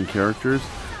for certain characters.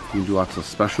 You can do lots of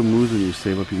special moves when you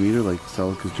save up your meter, like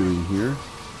Celic is doing here.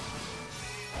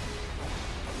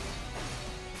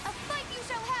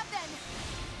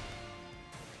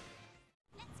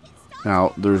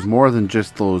 Now, there's more than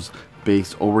just those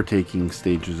base overtaking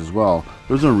stages as well.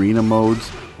 There's arena modes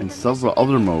and several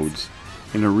other modes.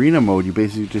 In arena mode, you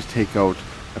basically just take out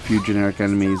a few generic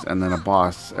enemies and then a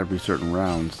boss every certain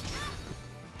rounds.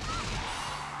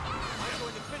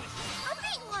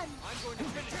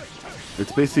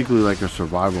 It's basically like a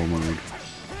survival mode.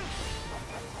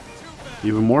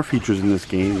 Even more features in this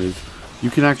game is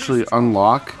you can actually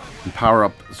unlock and power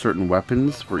up certain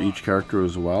weapons for each character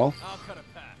as well.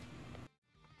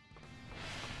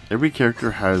 Every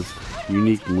character has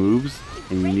unique moves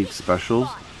and unique specials,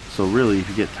 so really if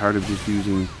you get tired of just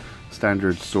using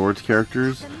standard swords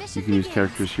characters, you can use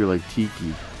characters here like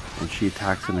Tiki, and she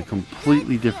attacks in a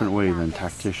completely different way than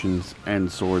tacticians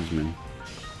and swordsmen.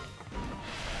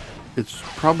 It's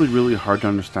probably really hard to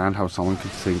understand how someone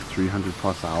could sink 300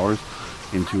 plus hours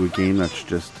into a game that's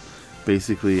just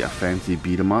basically a fancy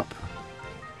beat 'em up.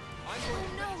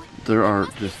 There are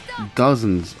just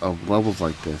dozens of levels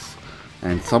like this,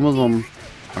 and some of them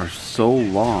are so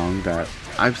long that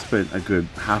I've spent a good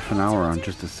half an hour on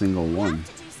just a single one.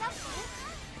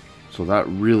 So that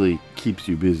really keeps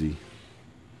you busy.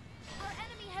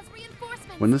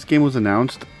 When this game was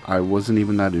announced, I wasn't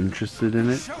even that interested in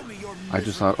it. I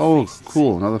just thought, oh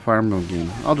cool, another Fire Emblem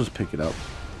game, I'll just pick it up.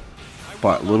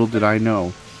 But little did I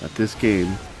know that this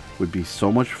game would be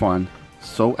so much fun,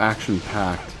 so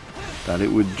action-packed, that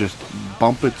it would just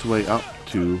bump its way up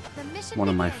to one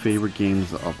of my favorite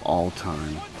games of all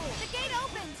time.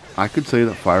 I could say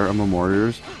that Fire Emblem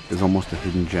Warriors is almost a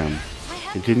hidden gem.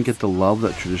 It didn't get the love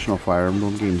that traditional Fire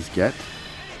Emblem games get,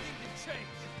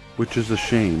 which is a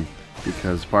shame,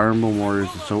 because Fire Emblem Warriors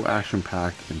is so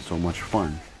action-packed and so much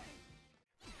fun.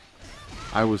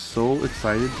 I was so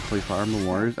excited to play Fire Emblem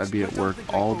Warriors, I'd be at work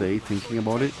all day thinking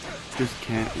about it. Just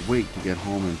can't wait to get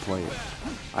home and play it.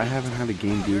 I haven't had a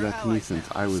game do that to me since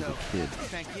I was a kid.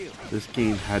 This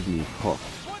game had me hooked.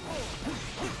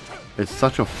 It's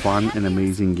such a fun and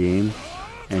amazing game,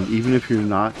 and even if you're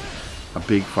not a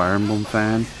big Fire Emblem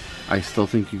fan, I still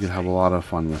think you could have a lot of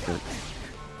fun with it.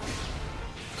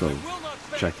 So,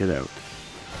 check it out.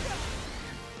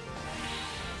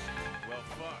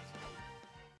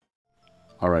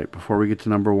 Alright, before we get to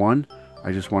number 1,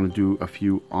 I just want to do a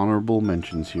few honorable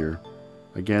mentions here.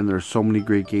 Again, there are so many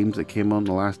great games that came out in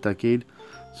the last decade,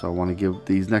 so I want to give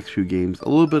these next few games a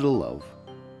little bit of love.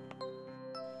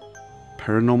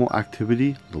 Paranormal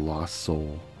Activity: The Lost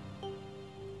Soul.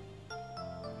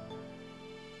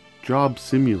 Job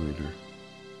Simulator.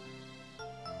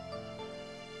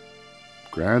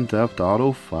 Grand Theft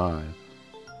Auto 5.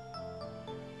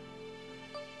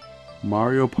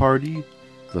 Mario Party: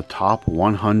 The Top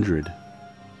 100.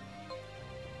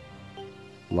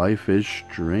 Life is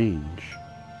Strange.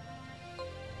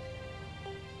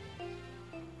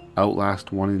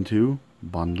 Outlast 1 and 2,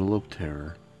 Bundle of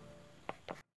Terror.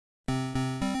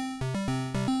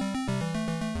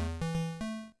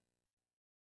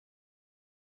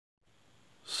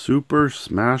 Super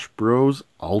Smash Bros.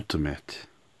 Ultimate.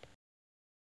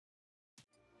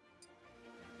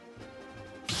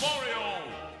 Mario,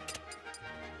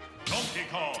 Donkey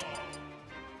Kong,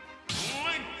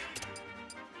 Link,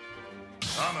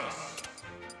 Samus,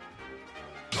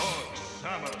 Doug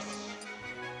Samus,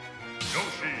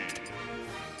 Yoshi,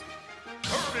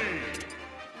 Kirby,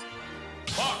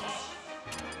 Fox,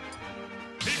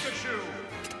 Pikachu,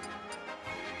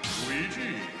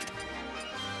 Luigi,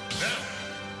 Ness,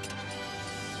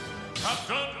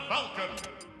 Captain Falcon,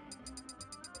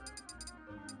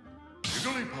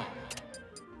 Jigglypuff,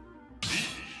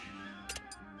 Peach,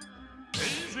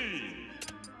 Daisy,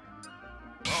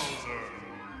 Bowser,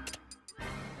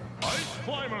 Ice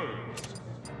Climbers,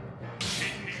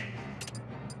 Sheik,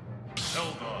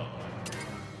 Zelda,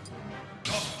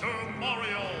 Dr.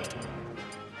 Mario,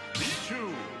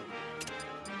 Pichu,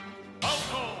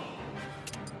 Falco,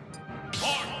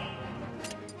 Mark,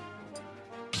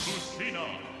 Lucina,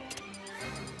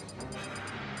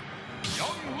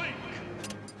 Young Link,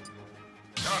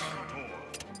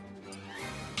 Ganondorf,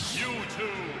 Mewtwo,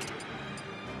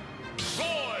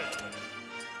 Roy,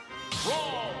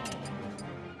 Rom,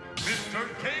 Mr.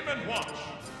 Game & Watch,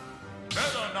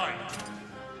 Meta Knight,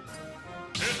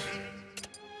 Pit,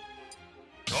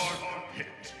 Dark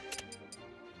Pit,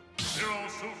 Zero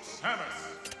Suit Samus,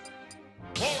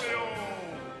 Wario,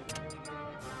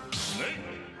 Snake,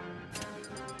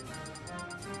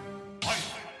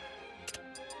 Ike,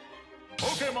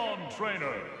 Pokemon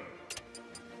Trainer,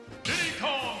 Diddy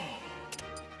Kong,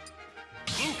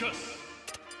 Lucas,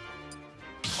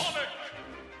 Sonic,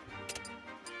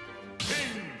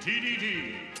 King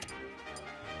TDD,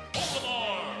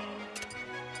 Olimar,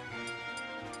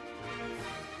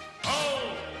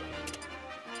 Owl,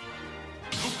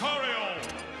 Lucario,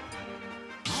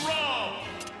 Rob,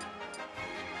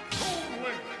 Toon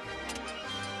Link,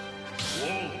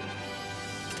 Wolf,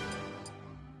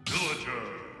 Villager,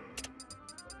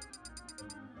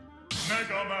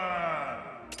 Mega Man,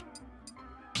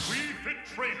 Wii Fit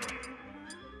Trainer,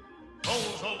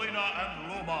 Rosalina and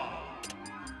Luma,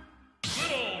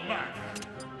 Little Mac,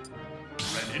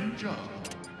 Greninja,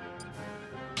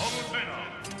 Palutena,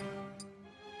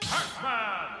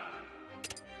 Pac-Man,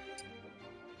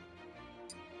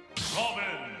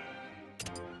 Robin,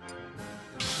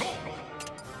 Coco,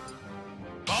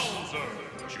 Bowser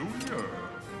Jr.,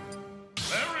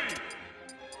 Larry,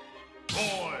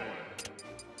 Roy,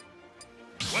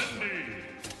 Wendy,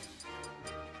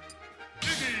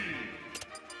 Iggy,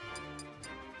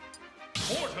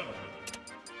 Morton,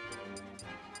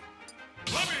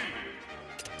 Lemmy,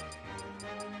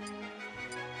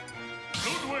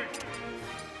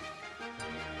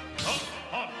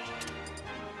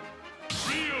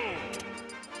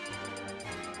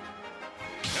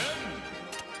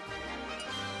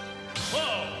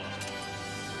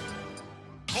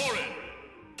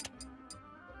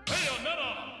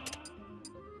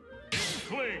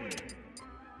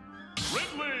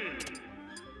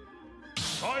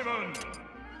 Simon,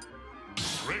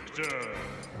 Richter,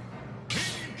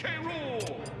 King K.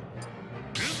 Rool,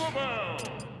 Isabel,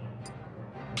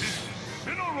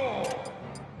 Incineroar,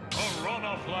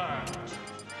 Piranha Plant,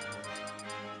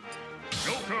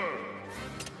 Joker,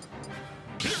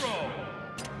 Hero,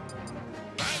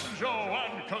 Banjo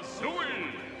and Kazooie,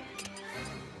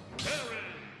 Terry.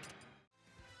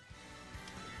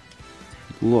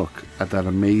 Look at that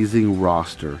amazing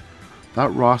roster.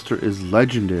 That roster is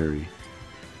legendary.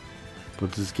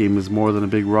 But this game is more than a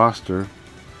big roster.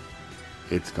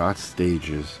 It's got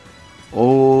stages.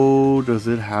 Oh, does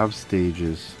it have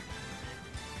stages?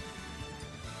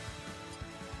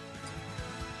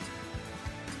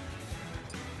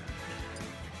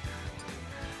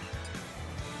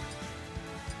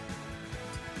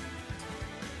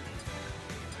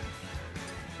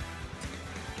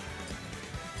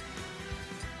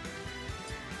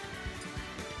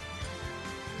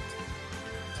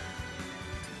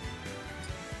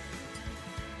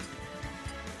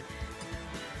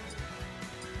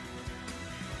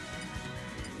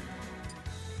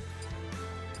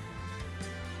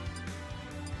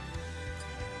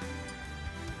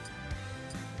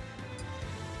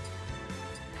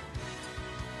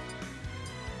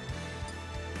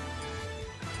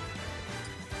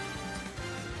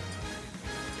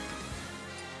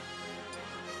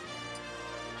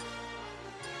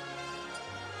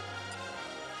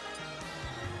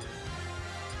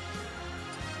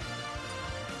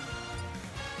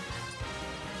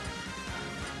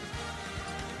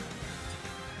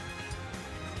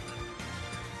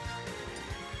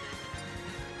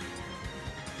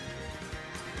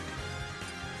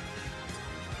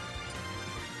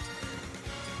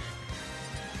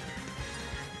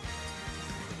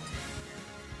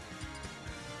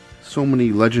 So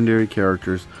many legendary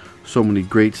characters, so many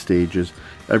great stages,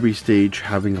 every stage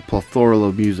having a plethora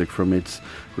of music from its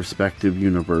respective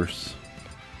universe.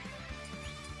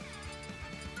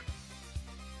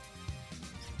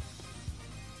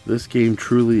 This game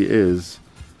truly is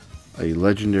a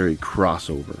legendary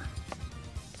crossover.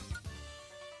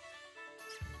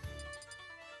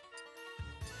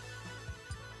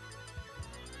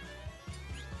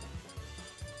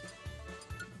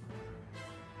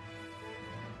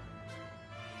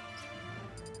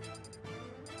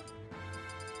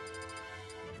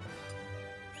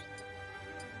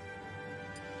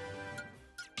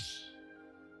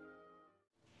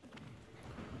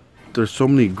 There's so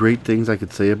many great things I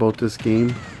could say about this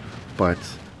game, but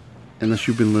unless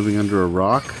you've been living under a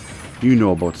rock, you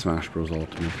know about Smash Bros.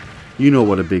 Ultimate. You know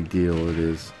what a big deal it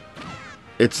is.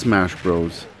 It's Smash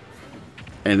Bros.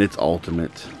 And it's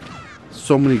Ultimate.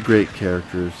 So many great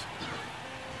characters.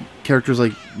 Characters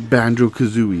like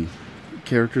Banjo-Kazooie.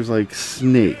 Characters like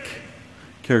Snake.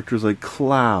 Characters like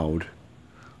Cloud.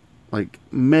 Like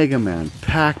Mega Man,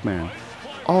 Pac-Man.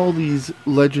 All these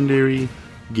legendary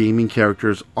gaming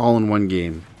characters all in one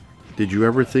game. Did you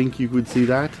ever think you would see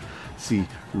that? See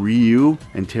Ryu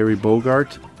and Terry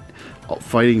Bogard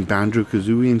fighting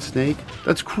Banjo-Kazooie and Snake?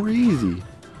 That's crazy.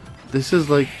 This is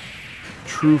like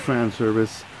true fan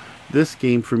service. This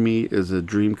game for me is a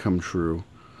dream come true.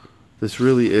 This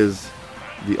really is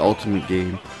the ultimate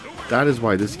game. That is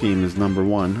why this game is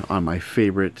 #1 on my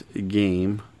favorite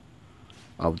game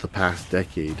of the past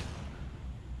decade.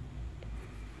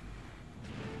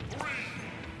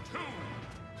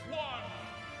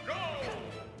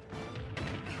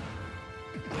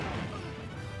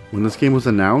 When this game was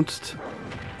announced,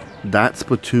 that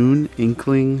Splatoon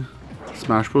Inkling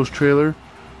Smash Bros. Trailer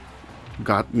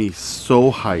got me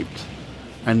so hyped.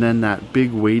 And then that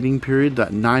big waiting period,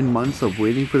 that 9 months of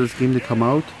waiting for this game to come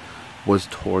out, was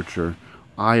torture.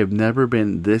 I have never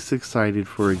been this excited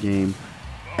for a game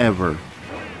ever.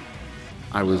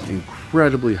 I was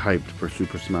incredibly hyped for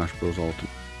Super Smash Bros. Ultimate.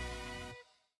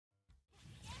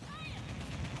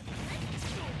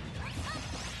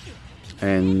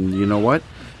 And you know what?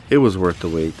 It was worth the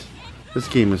wait. This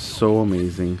game is so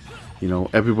amazing. You know,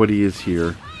 everybody is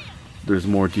here. There's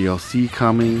more DLC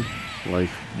coming. Like,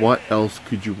 what else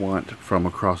could you want from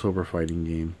a crossover fighting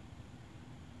game?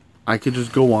 I could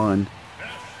just go on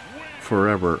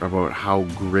forever about how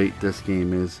great this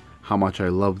game is, how much I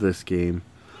love this game.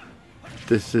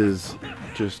 This is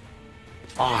just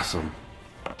awesome.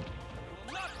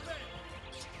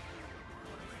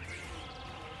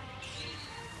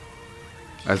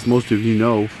 As most of you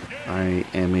know, I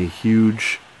am a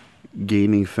huge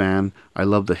gaming fan. I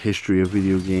love the history of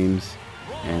video games.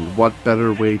 And what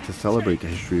better way to celebrate the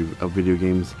history of video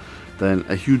games than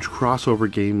a huge crossover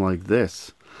game like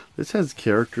this? This has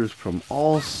characters from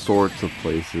all sorts of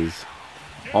places.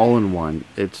 all in one.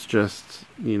 It's just,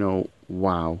 you know,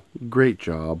 wow. Great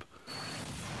job.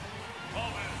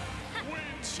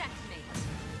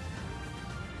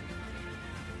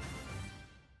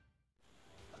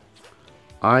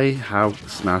 I have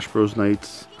Smash Bros.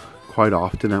 Nights quite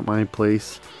often at my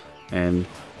place, and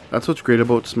that's what's great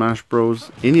about Smash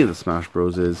Bros. Any of the Smash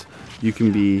Bros. Is you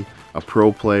can be a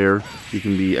pro player, you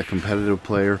can be a competitive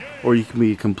player, or you can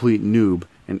be a complete noob,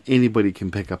 and anybody can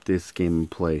pick up this game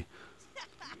and play.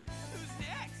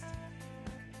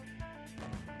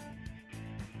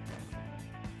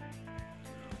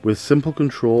 With simple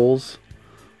controls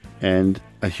and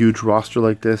a huge roster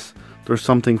like this, there's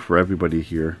something for everybody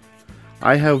here.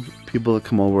 I have people that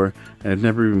come over and have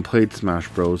never even played Smash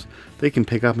Bros. They can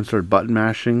pick up and start button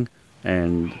mashing,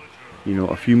 and you know,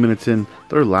 a few minutes in,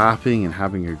 they're laughing and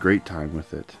having a great time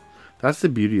with it. That's the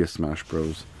beauty of Smash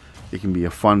Bros. It can be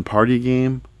a fun party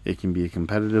game, it can be a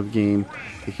competitive game,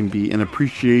 it can be an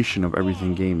appreciation of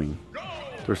everything gaming.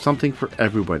 There's something for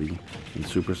everybody in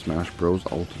Super Smash Bros.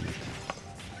 Ultimate.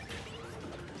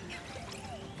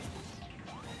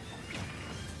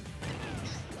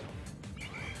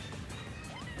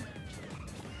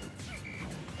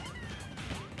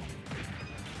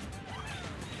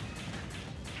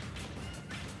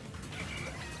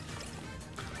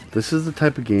 This is the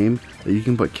type of game that you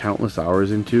can put countless hours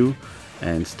into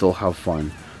and still have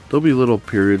fun. There'll be little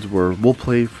periods where we'll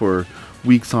play for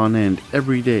weeks on end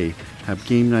every day, have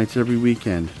game nights every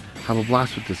weekend, have a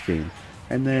blast with this game.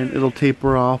 And then it'll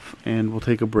taper off and we'll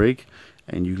take a break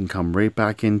and you can come right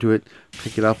back into it,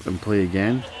 pick it up and play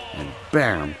again, and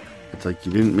bam! It's like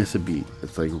you didn't miss a beat.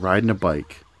 It's like riding a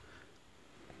bike.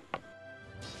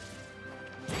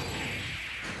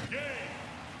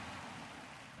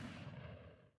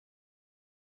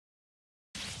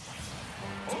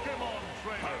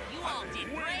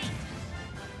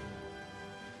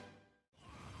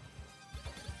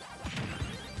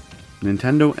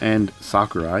 Nintendo and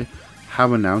Sakurai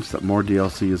have announced that more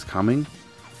DLC is coming,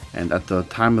 and at the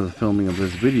time of the filming of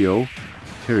this video,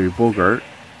 Terry Bogard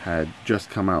had just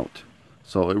come out.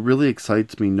 So it really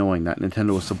excites me knowing that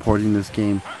Nintendo is supporting this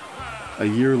game a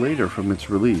year later from its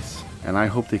release, and I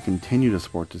hope they continue to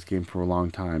support this game for a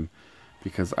long time,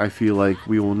 because I feel like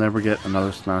we will never get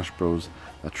another Smash Bros.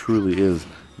 That truly is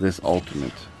this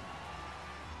ultimate.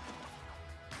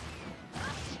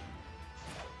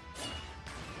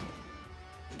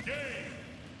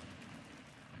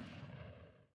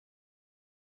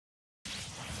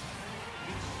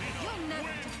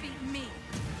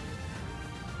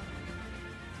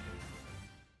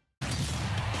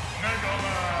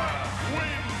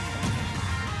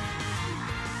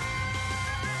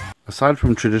 Aside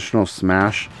from traditional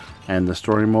Smash and the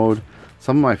story mode,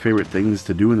 some of my favorite things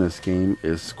to do in this game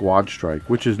is Squad Strike,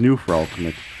 which is new for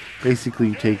Ultimate. Basically,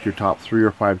 you take your top 3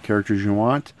 or 5 characters you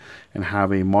want and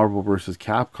have a Marvel vs.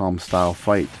 Capcom style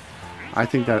fight. I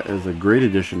think that is a great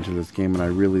addition to this game and I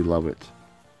really love it.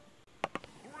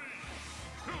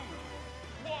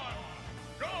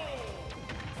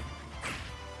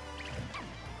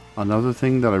 Another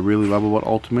thing that I really love about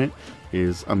Ultimate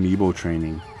is amiibo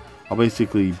training. I'll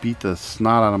basically beat the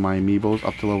snot out of my amiibos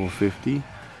up to level 50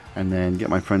 and then get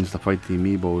my friends to fight the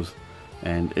amiibos,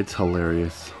 and it's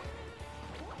hilarious.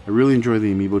 I really enjoy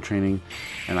the amiibo training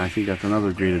and I think that's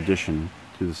another great addition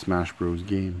to the Smash Bros.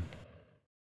 Game.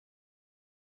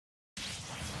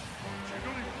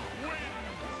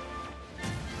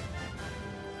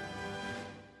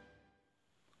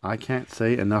 I can't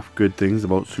say enough good things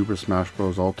about Super Smash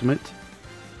Bros. Ultimate.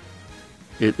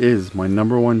 It is my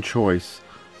 #1 choice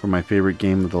for my favorite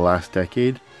game of the last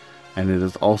decade, and it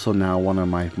is also now one of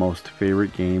my most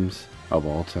favorite games of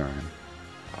all time.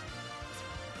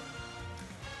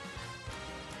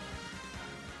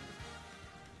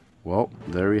 Well,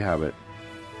 there you have it.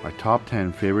 My top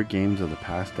 10 favorite games of the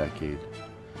past decade.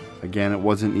 Again, it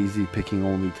wasn't easy picking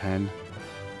only 10,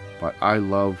 but I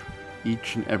love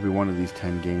each and every one of these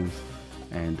 10 games,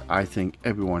 and I think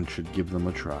everyone should give them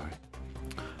a try.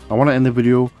 I want to end the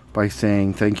video by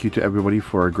saying thank you to everybody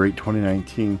for a great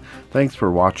 2019. Thanks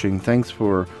for watching. Thanks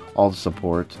for all the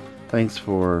support. Thanks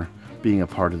for being a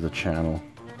part of the channel.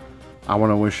 I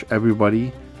want to wish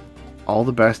everybody all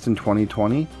the best in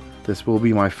 2020. This will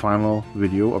be my final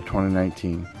video of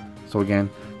 2019. So again,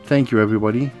 thank you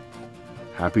everybody.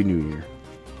 Happy New Year.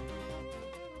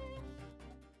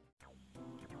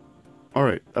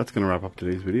 Alright, that's going to wrap up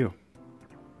today's video.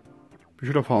 Be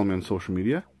sure to follow me on social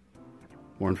media.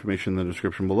 More information in the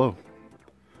description below.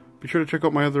 Be sure to check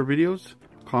out my other videos.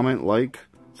 Comment, like,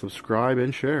 subscribe,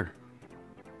 and share.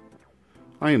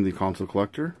 I am the Console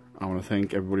Collector. I want to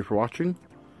thank everybody for watching.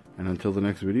 And until the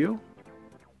next video,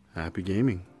 Happy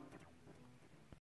gaming.